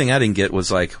 Well, the one thing I didn't get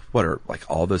was like, what are like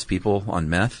all those people on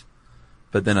meth?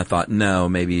 But then I thought, no,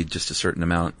 maybe just a certain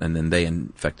amount, and then they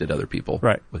infected other people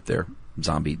with their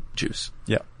zombie juice.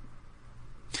 Yeah.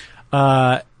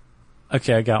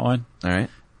 Okay, I got one. All right.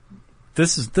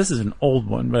 This is an old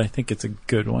one, but I think it's a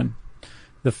good one.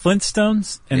 The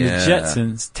Flintstones and the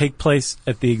Jetsons take place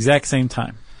at the exact same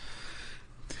time.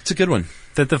 It's a good one.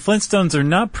 That the Flintstones are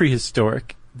not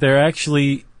prehistoric. They're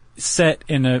actually set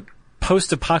in a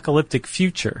post-apocalyptic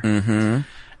future. Mm-hmm.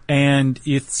 And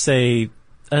you'd say,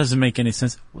 that doesn't make any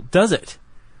sense. Well, does it?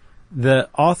 The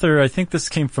author, I think this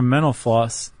came from Mental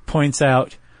Floss, points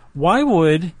out, why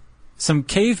would some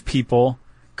cave people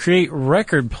create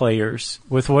record players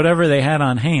with whatever they had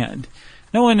on hand?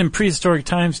 No one in prehistoric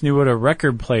times knew what a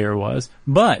record player was,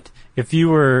 but if you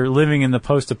were living in the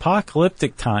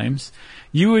post-apocalyptic times,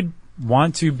 you would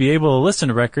want to be able to listen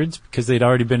to records because they'd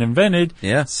already been invented.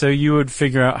 Yeah. So you would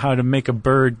figure out how to make a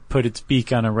bird put its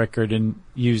beak on a record and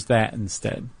use that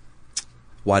instead.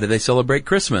 Why do they celebrate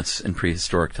Christmas in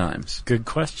prehistoric times? Good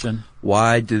question.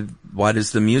 Why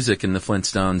does the music in the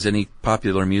Flintstones, any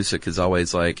popular music is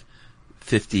always like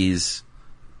 50s,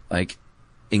 like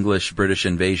English, British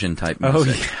invasion type music? Oh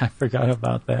yeah, I forgot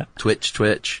about that.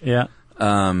 Twitch. Yeah.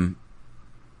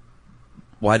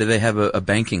 Why do they have a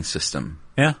banking system?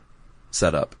 Yeah.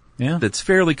 Set up. Yeah. That's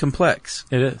fairly complex.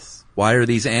 It is. Why are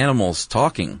these animals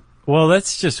talking? Well,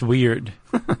 that's just weird.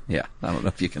 Yeah. I don't know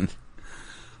if you can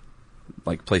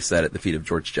like place that at the feet of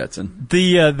George Jetson.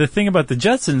 The thing about the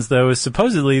Jetsons though is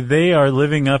supposedly they are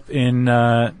living up in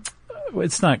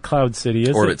it's not Cloud City,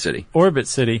 is Orbit it? City. Orbit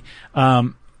City.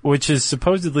 Which is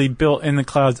supposedly built in the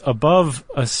clouds above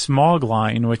a smog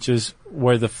line, which is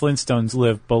where the Flintstones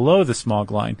live below the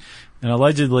smog line. And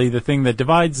allegedly the thing that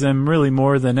divides them really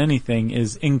more than anything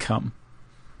is income.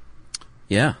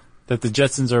 Yeah. That the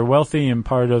Jetsons are wealthy and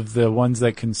part of the ones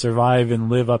that can survive and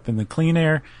live up in the clean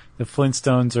air. The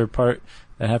Flintstones are part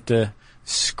that have to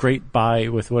scrape by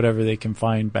with whatever they can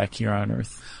find back here on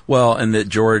Earth. Well, and that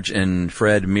George and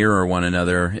Fred mirror one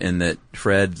another, and that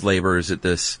Fred labors at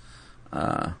this,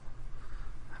 I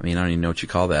don't even know what you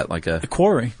call that, like A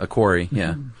quarry. a quarry,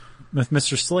 yeah. With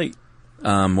Mr. Slate.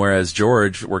 Whereas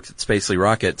George works at Spacely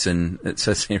Rockets, and it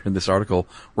says here in this article,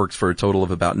 works for a total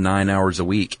of about 9 hours a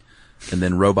week. And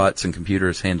then robots and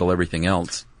computers handle everything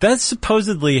else. That's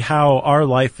supposedly how our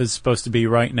life is supposed to be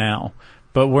right now,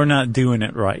 but we're not doing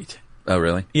it right. Oh,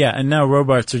 really? Yeah, and now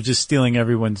robots are just stealing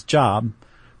everyone's job,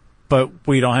 but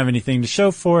we don't have anything to show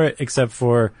for it except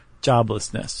for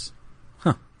joblessness.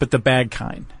 Huh. But the bad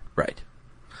kind. Right.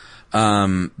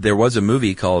 There was a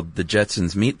movie called The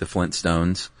Jetsons Meet the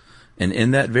Flintstones, and in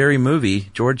that very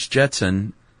movie, George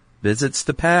Jetson visits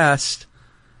the past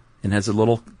and has a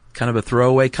little kind of a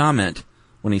throwaway comment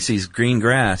when he sees green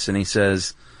grass, and he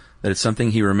says that it's something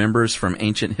he remembers from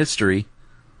ancient history.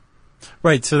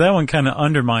 Right, so that one kind of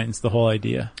undermines the whole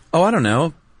idea. Oh, I don't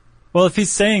know. Well, if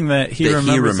he's saying that he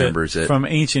remembers it from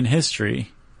ancient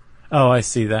history. Oh, I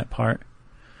see that part.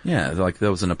 Yeah, like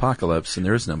there was an apocalypse and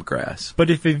there is no grass. But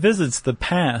if he visits the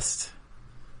past,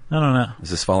 I don't know. Is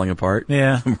this falling apart?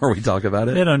 Yeah. The more we talk about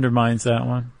it? It undermines that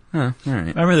one. Huh, all right.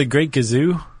 Remember the Great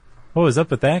Gazoo? What was up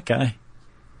with that guy?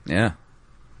 Yeah.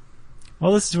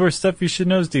 Well, this is where Stuff You Should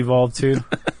Know's devolved to.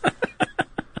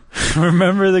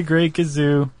 Remember the Great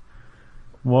Gazoo?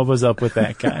 What was up with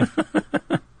that guy?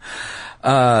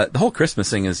 The whole Christmas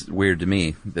thing is weird to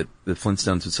me, that the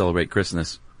Flintstones would celebrate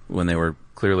Christmas when they were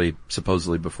clearly,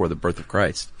 supposedly, before the birth of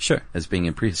Christ. Sure. As being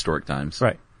in prehistoric times.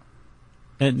 Right.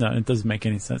 No, it doesn't make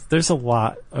any sense. There's a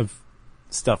lot of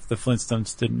stuff the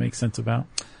Flintstones didn't make sense about.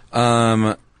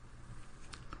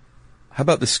 How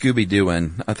about the Scooby-Doo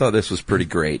one? I thought this was pretty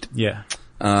great. Yeah.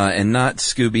 And not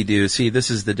Scooby-Doo. See,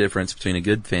 this is the difference between a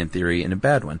good fan theory and a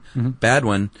bad one. Mm-hmm. Bad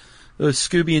one, those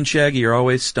Scooby and Shaggy are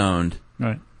always stoned.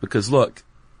 Right. Because look,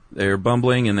 they're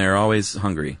bumbling and they're always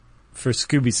hungry. For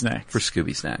Scooby snacks. For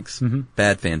Scooby snacks. Mm-hmm.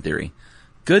 Bad fan theory.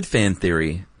 Good fan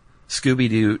theory,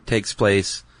 Scooby-Doo takes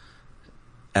place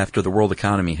after the world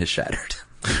economy has shattered.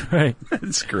 Right.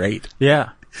 It's great.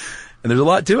 Yeah. And there's a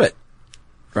lot to it.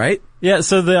 Right? Yeah,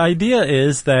 so the idea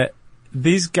is that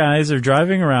these guys are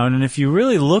driving around, and if you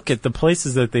really look at the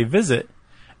places that they visit,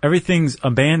 everything's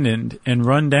abandoned and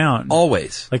run down.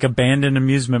 Always. Like abandoned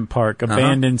amusement park,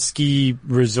 abandoned ski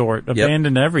resort,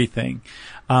 abandoned everything.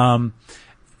 And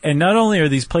not only are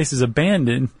these places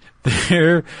abandoned,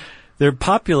 they're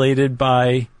populated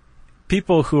by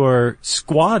people who are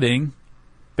squatting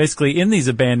basically in these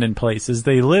abandoned places.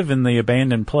 They live in the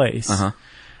abandoned place.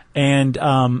 And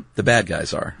the bad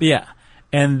guys are. Yeah.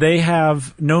 And they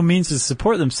have no means to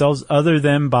support themselves other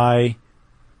than by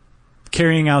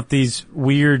carrying out these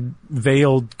weird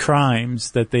veiled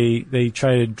crimes that they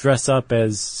try to dress up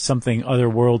as something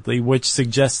otherworldly, which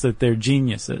suggests that they're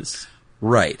geniuses.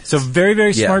 Right. So very,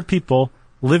 very smart people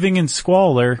living in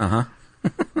squalor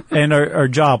and are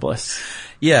jobless.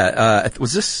 Yeah.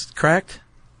 Was this cracked?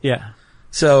 Yeah.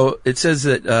 So it says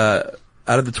that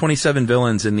out of the 27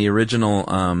 villains in the original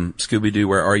Scooby-Doo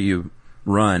Where Are You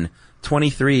run,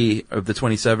 23 of the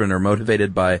 27 are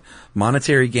motivated by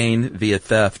monetary gain via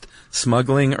theft,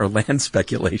 smuggling, or land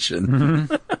speculation.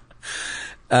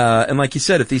 And like you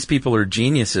said, if these people are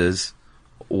geniuses,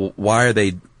 why are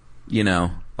they,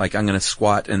 like, I'm going to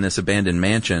squat in this abandoned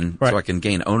mansion so I can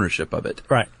gain ownership of it?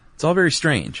 Right. It's all very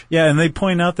strange. Yeah, and they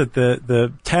point out that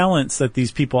the talents that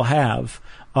these people have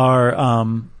are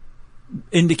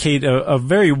indicate a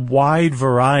very wide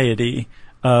variety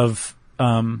of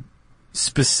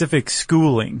specific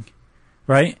schooling,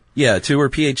 right? Yeah, 2 were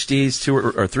PhDs,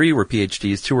 or 3 were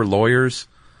PhDs, 2 were lawyers.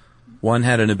 One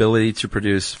had an ability to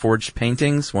produce forged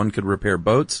paintings. One could repair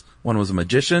boats. One was a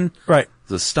magician. Right.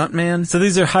 Was a stuntman. So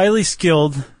these are highly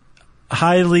skilled,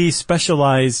 highly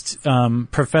specialized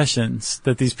professions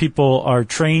that these people are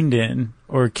trained in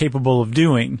or capable of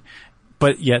doing,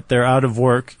 but yet they're out of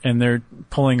work and they're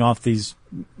pulling off these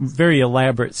very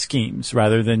elaborate schemes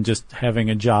rather than just having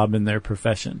a job in their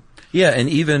profession. Yeah, and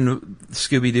even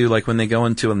Scooby-Doo, like when they go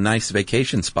into a nice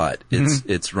vacation spot,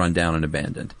 it's run down and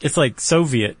abandoned. It's like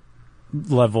Soviet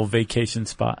level vacation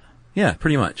spot. Yeah,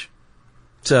 pretty much.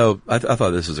 So I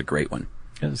thought this was a great one.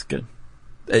 It was good.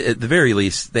 At the very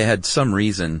least, they had some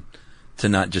reason to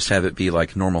not just have it be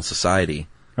like normal society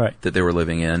that they were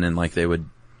living in, and like they would,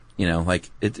 like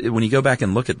when you go back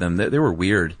and look at them, they were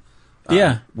weird.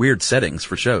 Weird settings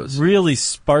for shows. Really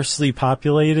sparsely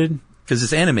populated. because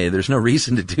it's animated. There's no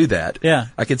reason to do that. Yeah.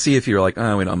 I could see if you were like,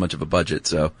 oh, we don't have much of a budget,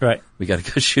 so Right. we got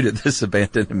to go shoot at this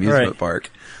abandoned amusement Right.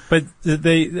 park. But if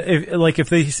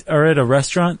they are at a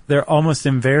restaurant, they're almost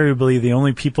invariably the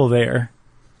only people there.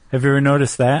 Have you ever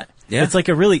noticed that? Yeah. It's like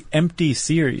a really empty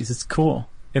series. It's cool.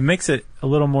 It makes it a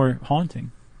little more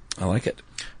haunting. I like it.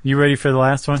 You ready for the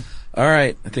last one? All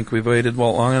right. I think we've waited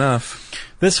long enough.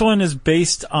 This one is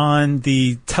based on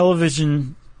the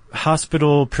television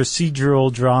hospital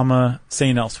procedural drama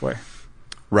St. Elsewhere.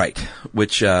 Right.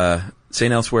 Which,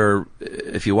 St. Elsewhere,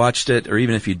 if you watched it, or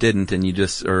even if you didn't, and you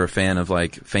just are a fan of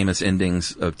like famous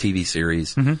endings of TV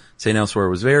series, St. Elsewhere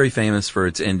was very famous for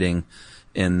its ending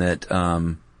in that,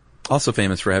 also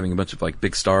famous for having a bunch of like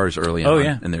big stars early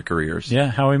on in their careers. Yeah.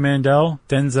 Howie Mandel,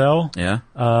 Denzel. Yeah.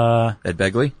 Ed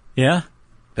Begley. Yeah.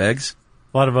 Beggs.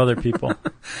 A lot of other people.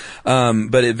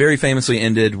 But it very famously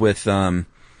ended with,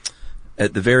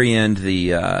 at the very end,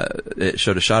 it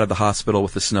showed a shot of the hospital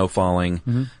with the snow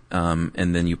falling,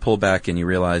 and then you pull back and you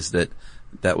realize that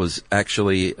was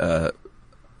actually a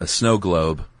snow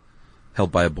globe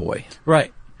held by a boy.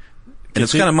 Right. And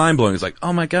it's kind of mind blowing. It's like,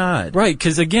 oh my god. Right,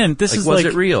 because again, this is was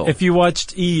like it real? If you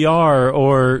watched ER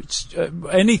or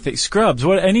anything, Scrubs,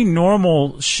 any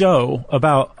normal show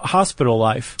about hospital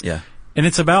life. Yeah. And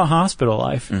it's about hospital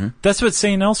life. That's what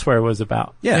St. Elsewhere was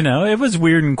about. Yeah. You know, it was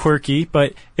weird and quirky,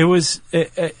 but it was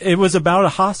about a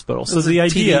hospital. So the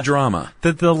idea TV drama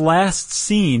that the last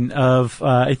scene of,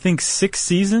 I think 6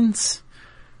 seasons.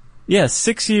 Yeah,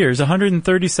 6 years,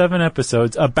 137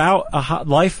 episodes about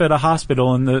life at a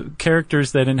hospital and the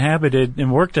characters that inhabited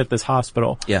and worked at this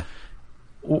hospital. Yeah.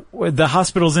 The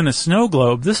hospital's in a snow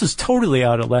globe. This is totally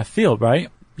out of left field, right?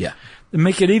 Yeah. To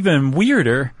make it even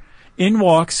weirder, in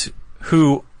walks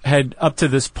who had up to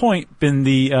this point been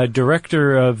the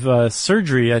director of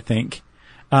surgery, I think,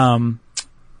 Donald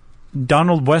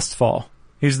Westfall.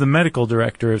 He's the medical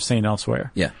director of St.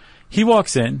 Elsewhere. Yeah. He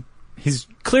walks in. He's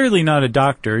clearly not a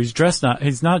doctor. He's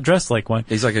not dressed like one.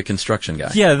 He's like a construction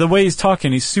guy. Yeah, the way he's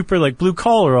talking, he's super like blue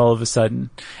collar all of a sudden.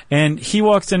 And he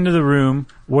walks into the room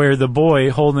where the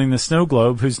boy holding the snow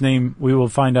globe, whose name we will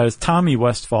find out is Tommy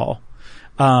Westfall,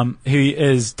 he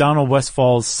is Donald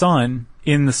Westfall's son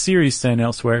in the series St.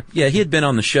 Elsewhere. Yeah, he had been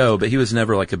on the show, but he was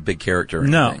never like a big character or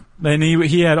anything. And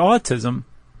he had autism.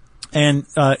 And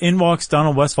in walks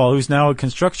Donald Westfall, who's now a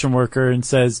construction worker, and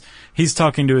says he's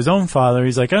talking to his own father.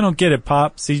 He's like, I don't get it,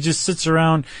 Pops. He just sits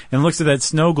around and looks at that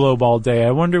snow globe all day.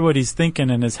 I wonder what he's thinking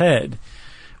in his head.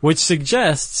 Which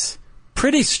suggests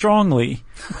pretty strongly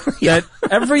that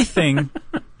everything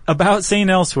about St.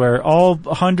 Elsewhere, all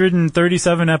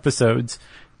 137 episodes,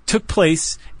 took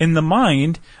place in the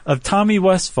mind of Tommy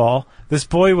Westfall, this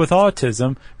boy with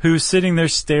autism who's sitting there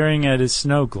staring at his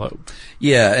snow globe.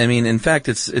 Yeah, I mean, in fact,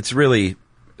 it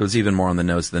was even more on the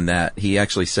nose than that. He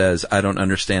actually says, I don't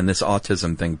understand this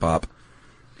autism thing, Pop.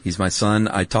 He's my son.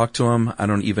 I talk to him. I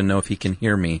don't even know if he can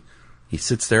hear me. He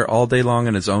sits there all day long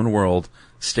in his own world,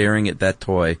 staring at that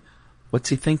toy. What's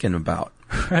he thinking about?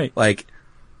 Right. Like,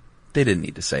 they didn't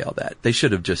need to say all that. They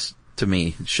should have just, to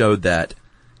me, showed that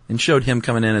and showed him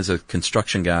coming in as a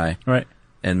construction guy. Right.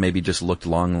 And maybe just looked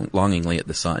longingly at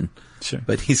the sun. Sure.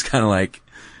 But he's kind of like,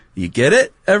 you get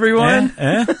it, everyone?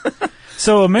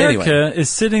 So America is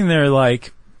sitting there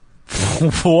like,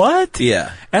 what?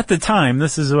 Yeah. At the time,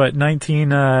 this is what,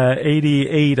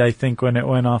 1988, I think, when it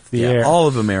went off the air. All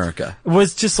of America. It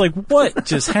was just like, what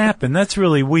just happened? That's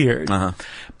really weird. Uh-huh.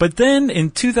 But then in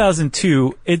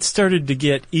 2002, it started to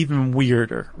get even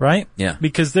weirder, right? Yeah.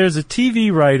 Because there's a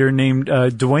TV writer named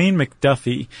Dwayne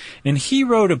McDuffie, and he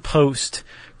wrote a post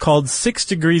called 6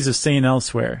 Degrees of St.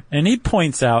 Elsewhere. And he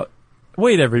points out,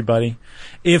 wait, everybody,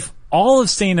 if all of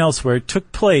St. Elsewhere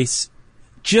took place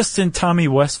just in Tommy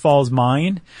Westfall's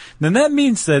mind, then that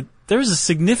means that there's a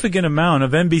significant amount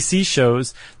of NBC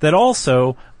shows that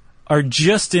also are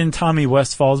just in Tommy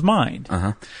Westfall's mind.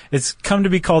 Uh-huh. It's come to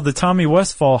be called the Tommy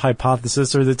Westfall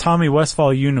hypothesis or the Tommy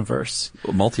Westfall universe.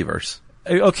 Multiverse.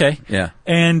 Okay. Yeah.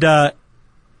 And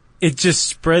it just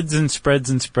spreads and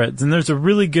spreads and spreads. And there's a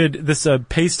really good,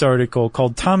 Paste article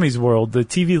called Tommy's World, the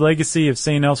TV legacy of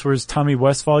St. Elsewhere's Tommy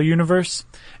Westfall universe,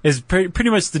 is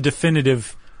pretty much the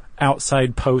definitive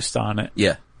outside post on it.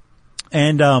 Yeah.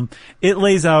 And it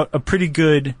lays out a pretty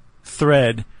good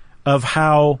thread of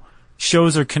how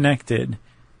shows are connected.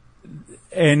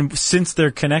 And since they're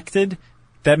connected,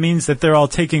 that means that they're all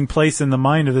taking place in the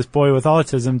mind of this boy with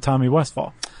autism, Tommy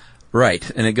Westfall. Right.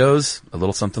 And it goes a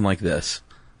little something like this.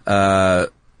 Some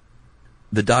of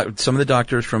the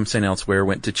doctors from St. Elsewhere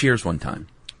went to Cheers one time.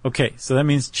 Okay, so that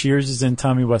means Cheers is in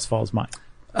Tommy Westfall's mind.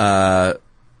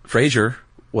 Frasier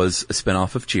was a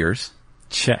spinoff of Cheers.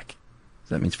 Check.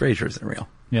 So that means Frasier isn't real.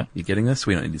 Yeah. You getting this?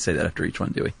 We don't need to say that after each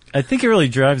one, do we? I think it really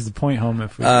drives the point home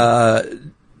if we...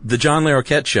 The John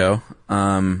Larroquette show,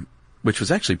 which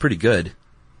was actually pretty good.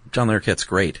 John Larroquette's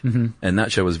great. Mm-hmm. And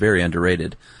that show was very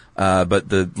underrated. But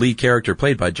the lead character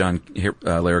played by John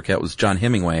Larroquette was John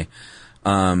Hemingway.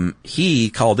 He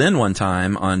called in one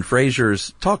time on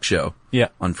Frasier's talk show. Yeah.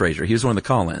 On Frasier. He was one of the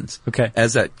call-ins. Okay.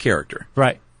 As that character.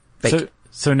 Right. Fake.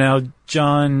 So now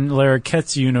John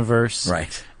Larroquette's universe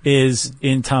Right. is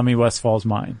in Tommy Westfall's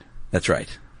mind. That's right.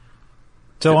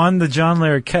 So on the John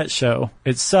Larroquette show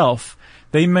itself,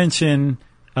 they mention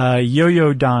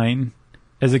Yo-Yo-Dine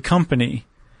as a company.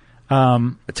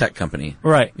 A tech company.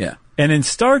 Right. Yeah. And in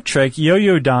Star Trek,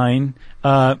 Yo-Yo-Dine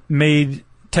made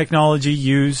technology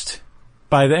used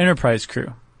by the Enterprise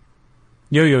crew.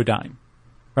 Yo-Yo-Dine.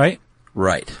 Right?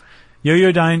 Right.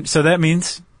 Yo-Yo-Dine, so that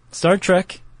means Star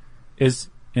Trek is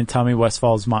in Tommy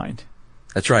Westfall's mind.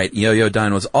 That's right.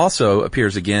 Yo-Yo-Dine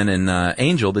appears again in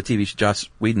Angel, the TV show, Joss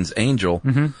Whedon's Angel.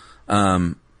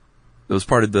 Mm-hmm. It was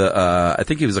part of the, I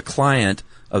think he was a client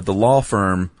of the law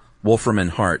firm Wolfram and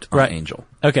Hart on Right. Angel.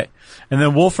 Okay. And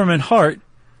then Wolfram and Hart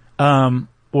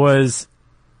was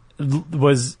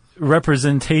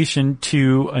representation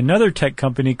to another tech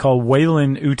company called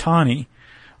Weyland Utani,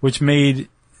 which made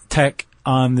tech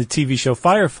on the TV show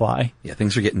Firefly. Yeah,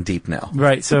 things are getting deep now.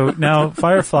 Right. So now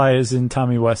Firefly is in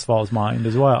Tommy Westfall's mind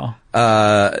as well.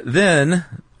 Then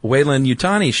Weyland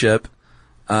Yutani ship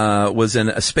was in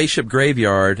a spaceship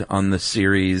graveyard on the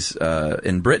series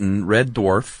in Britain, Red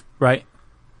Dwarf. Right.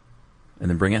 And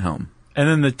then Bring It Home. And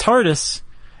then the TARDIS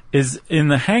is in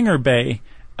the hangar bay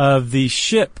of the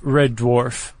ship Red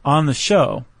Dwarf on the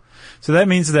show. So that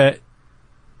means that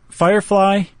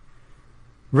Firefly,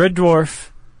 Red Dwarf,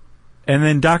 and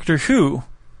then Doctor Who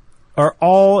are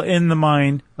all in the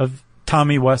mind of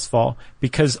Tommy Westfall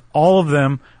because all of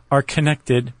them are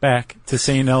connected back to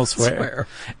St. Elsewhere.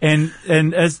 And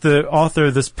as the author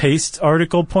of this Paste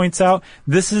article points out,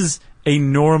 this is a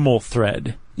normal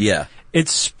thread. Yeah.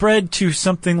 It's spread to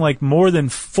something like more than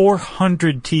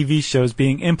 400 TV shows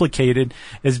being implicated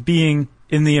as being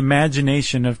in the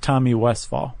imagination of Tommy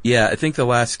Westfall. Yeah, I think the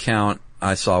last count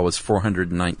I saw was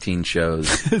 419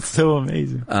 shows. It's so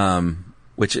amazing.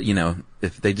 Which, you know,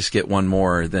 if they just get one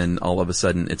more, then all of a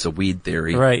sudden it's a weed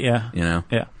theory. Right, yeah. You know?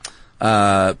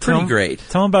 Yeah. Pretty great.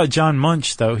 Tell him about John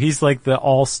Munch, though. He's like the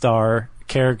all-star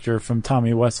character from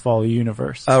Tommy Westfall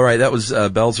universe. Oh, right. That was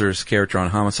Belzer's character on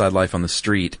Homicide: Life on the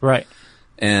Street. Right.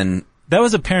 And that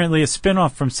was apparently a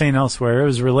spin-off from St. Elsewhere. It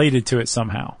was related to it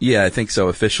somehow. yeah, I think so,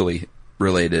 officially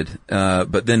related.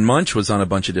 But then Munch was on a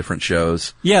bunch of different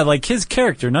shows. Yeah, like his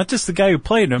character, not just the guy who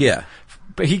played him. Yeah.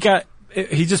 But he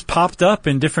just popped up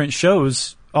in different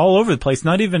shows all over the place,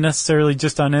 not even necessarily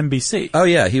just on NBC. Oh,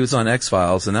 yeah. He was on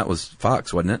X-Files, and that was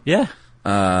Fox, wasn't it? Yeah.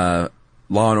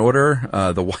 Law and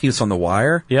Order. He was on The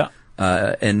Wire. Yeah.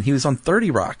 And he was on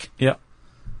 30 Rock. Yeah.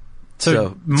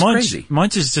 So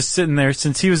Munch is just sitting there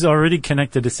since he was already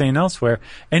connected to St. Elsewhere.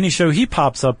 Any show he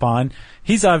pops up on,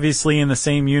 he's obviously in the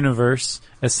same universe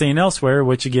as St. Elsewhere,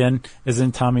 which again is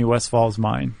in Tommy Westfall's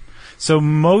mind. So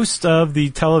most of the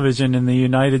television in the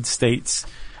United States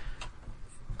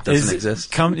doesn't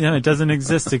exist. It doesn't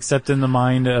exist except in the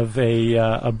mind of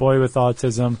a boy with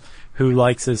autism who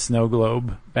likes his snow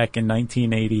globe back in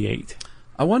 1988.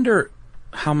 I wonder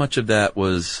how much of that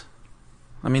was,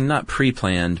 I mean, not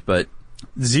pre-planned, but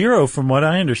zero from what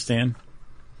I understand.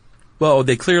 Well,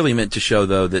 they clearly meant to show,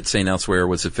 though, that St. Elsewhere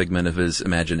was a figment of his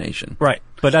imagination. Right.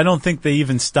 But I don't think they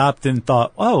even stopped and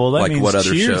thought, oh, well, that like means what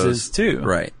other Cheers shows is too.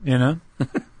 Right. You know?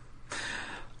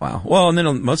 Wow. Well, and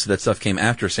then most of that stuff came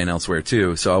after St. Elsewhere,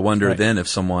 too. So I wonder then if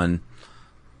someone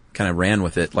kind of ran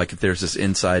with it, like if there's this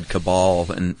inside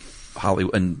cabal in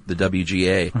Hollywood and the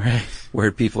WGA Right.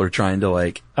 where people are trying to,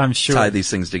 like, I'm sure. tie these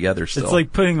things together still. It's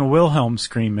like putting a Wilhelm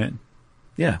scream in.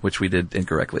 Yeah, which we did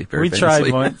incorrectly. Very We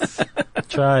famously. tried once.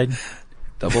 Tried.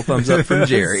 Double thumbs up from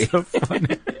Jerry. So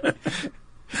funny.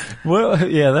 Well,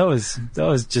 yeah, that was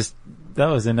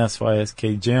an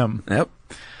SYSK gem. Yep.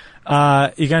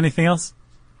 You got anything else?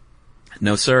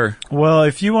 No, sir. Well,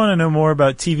 if you want to know more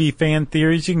about TV fan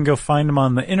theories, you can go find them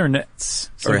on the internets.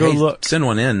 So Or go hey, look. send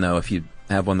one in, though, if you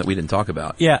have one that we didn't talk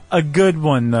about. Yeah, a good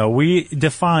one, though. We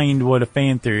defined what a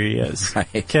fan theory is. Right.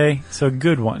 Okay? So a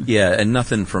good one. Yeah, and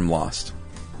nothing from Lost.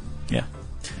 Yeah.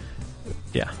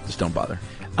 Yeah. Just don't bother.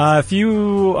 If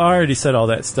you already said all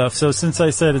that stuff, so since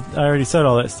I already said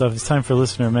all that stuff, it's time for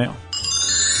listener mail.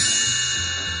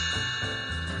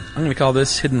 I'm going to call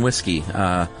this Hidden Whiskey.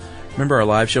 Remember our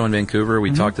live show in Vancouver?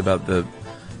 We talked about the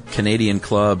Canadian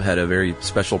Club had a very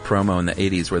special promo in the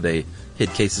 80s where they hid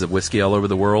cases of whiskey all over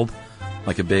the world,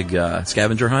 like a big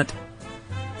scavenger hunt.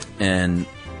 And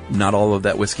not all of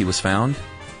that whiskey was found.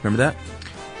 Remember that?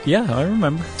 Yeah, I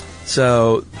remember.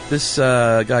 So this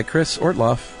guy, Chris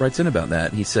Ortloff, writes in about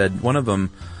that. He said one of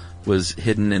them was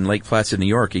hidden in Lake Placid, New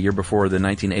York, a year before the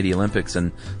 1980 Olympics,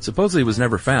 and supposedly was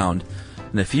never found.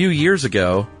 And a few years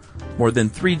ago, more than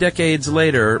 3 decades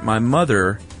later, my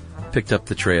mother picked up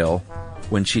the trail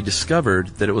when she discovered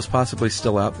that it was possibly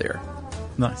still out there.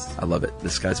 Nice. I love it.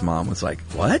 This guy's mom was like,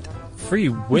 "What? Free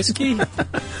whiskey?" I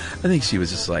think she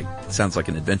was just like, sounds like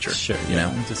an adventure. Sure, you know?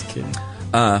 I'm just kidding.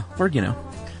 Or, you know,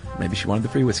 maybe she wanted the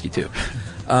free whiskey too.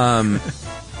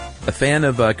 A fan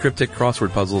of cryptic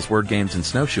crossword puzzles, word games, and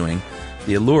snowshoeing,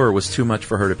 the allure was too much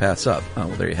for her to pass up. Oh,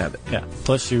 well, there you have it. Yeah.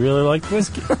 Plus, she really liked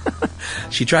whiskey.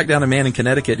 She tracked down a man in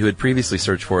Connecticut who had previously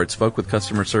searched for it, spoke with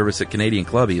customer service at Canadian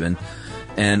Club even,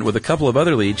 and with a couple of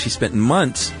other leads, she spent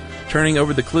months turning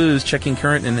over the clues, checking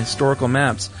current and historical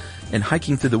maps, and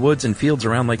hiking through the woods and fields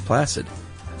around Lake Placid.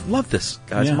 Love this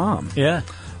guy's mom. Yeah.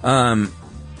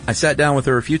 I sat down with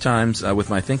her a few times with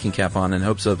my thinking cap on in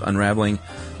hopes of unraveling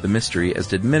the mystery, as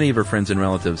did many of her friends and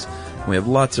relatives. And we have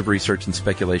lots of research and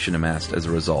speculation amassed as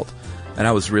a result. And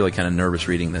I was really kind of nervous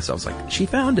reading this. I was like, she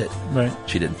found it. Right.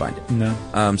 She didn't find it.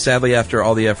 No. Sadly, after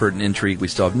all the effort and intrigue, we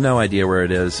still have no idea where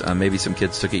it is. Maybe some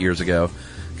kids took it years ago.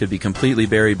 Could be completely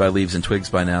buried by leaves and twigs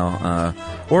by now.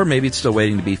 Or maybe it's still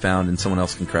waiting to be found and someone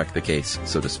else can crack the case,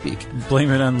 so to speak. Blame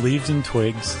it on leaves and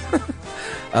twigs.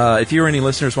 If you or any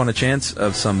listeners want a chance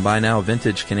of some by now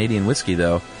vintage Canadian whiskey,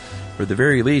 though, for the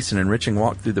very least an enriching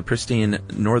walk through the pristine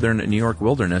northern New York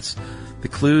wilderness, the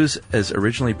clues as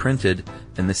originally printed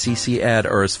in the CC ad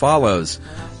are as follows.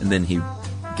 And then he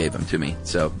gave them to me,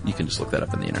 so you can just look that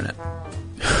up on the internet.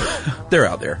 They're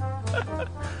out there.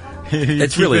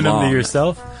 It's really them long. to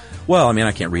yourself? Well, I mean,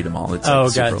 I can't read them all. It's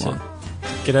super gotcha. long.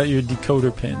 Get out your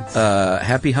decoder pins.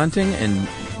 Happy hunting, and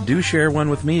do share one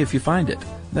with me if you find it.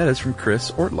 That is from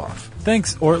Chris Ortloff.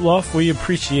 Thanks, Ortloff. We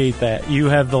appreciate that. You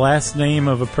have the last name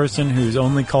of a person who's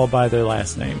only called by their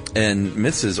last name. And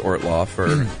Mrs. Ortloff,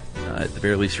 or at the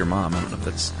very least your mom, I don't know if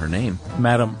that's her name.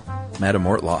 Madam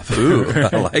Ortloff. Ooh,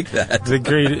 I like that. The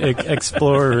great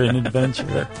explorer and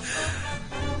adventurer.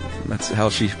 That's how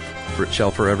she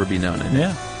shall forever be known.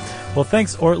 Yeah. Well,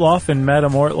 thanks, Ortloff and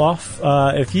Madam Ortloff.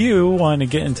 If you want to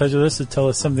get in touch with us to tell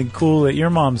us something cool that your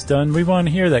mom's done, we want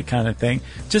to hear that kind of thing.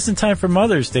 Just in time for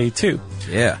Mother's Day, too.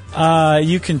 Yeah.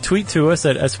 You can tweet to us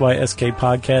at SYSK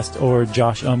Podcast or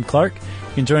Josh Clark.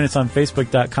 You can join us on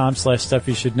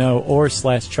Facebook.com/StuffYouShouldKnow or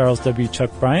 /Charles W.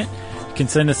 Chuck Bryant. You can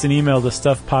send us an email to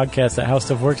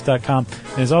StuffPodcast@HowStuffWorks.com.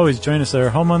 And as always, join us at our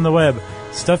home on the web,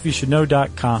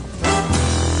 StuffYouShouldKnow.com.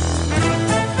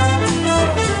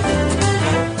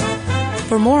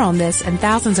 For more on this and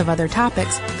thousands of other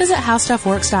topics, visit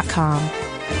HowStuffWorks.com.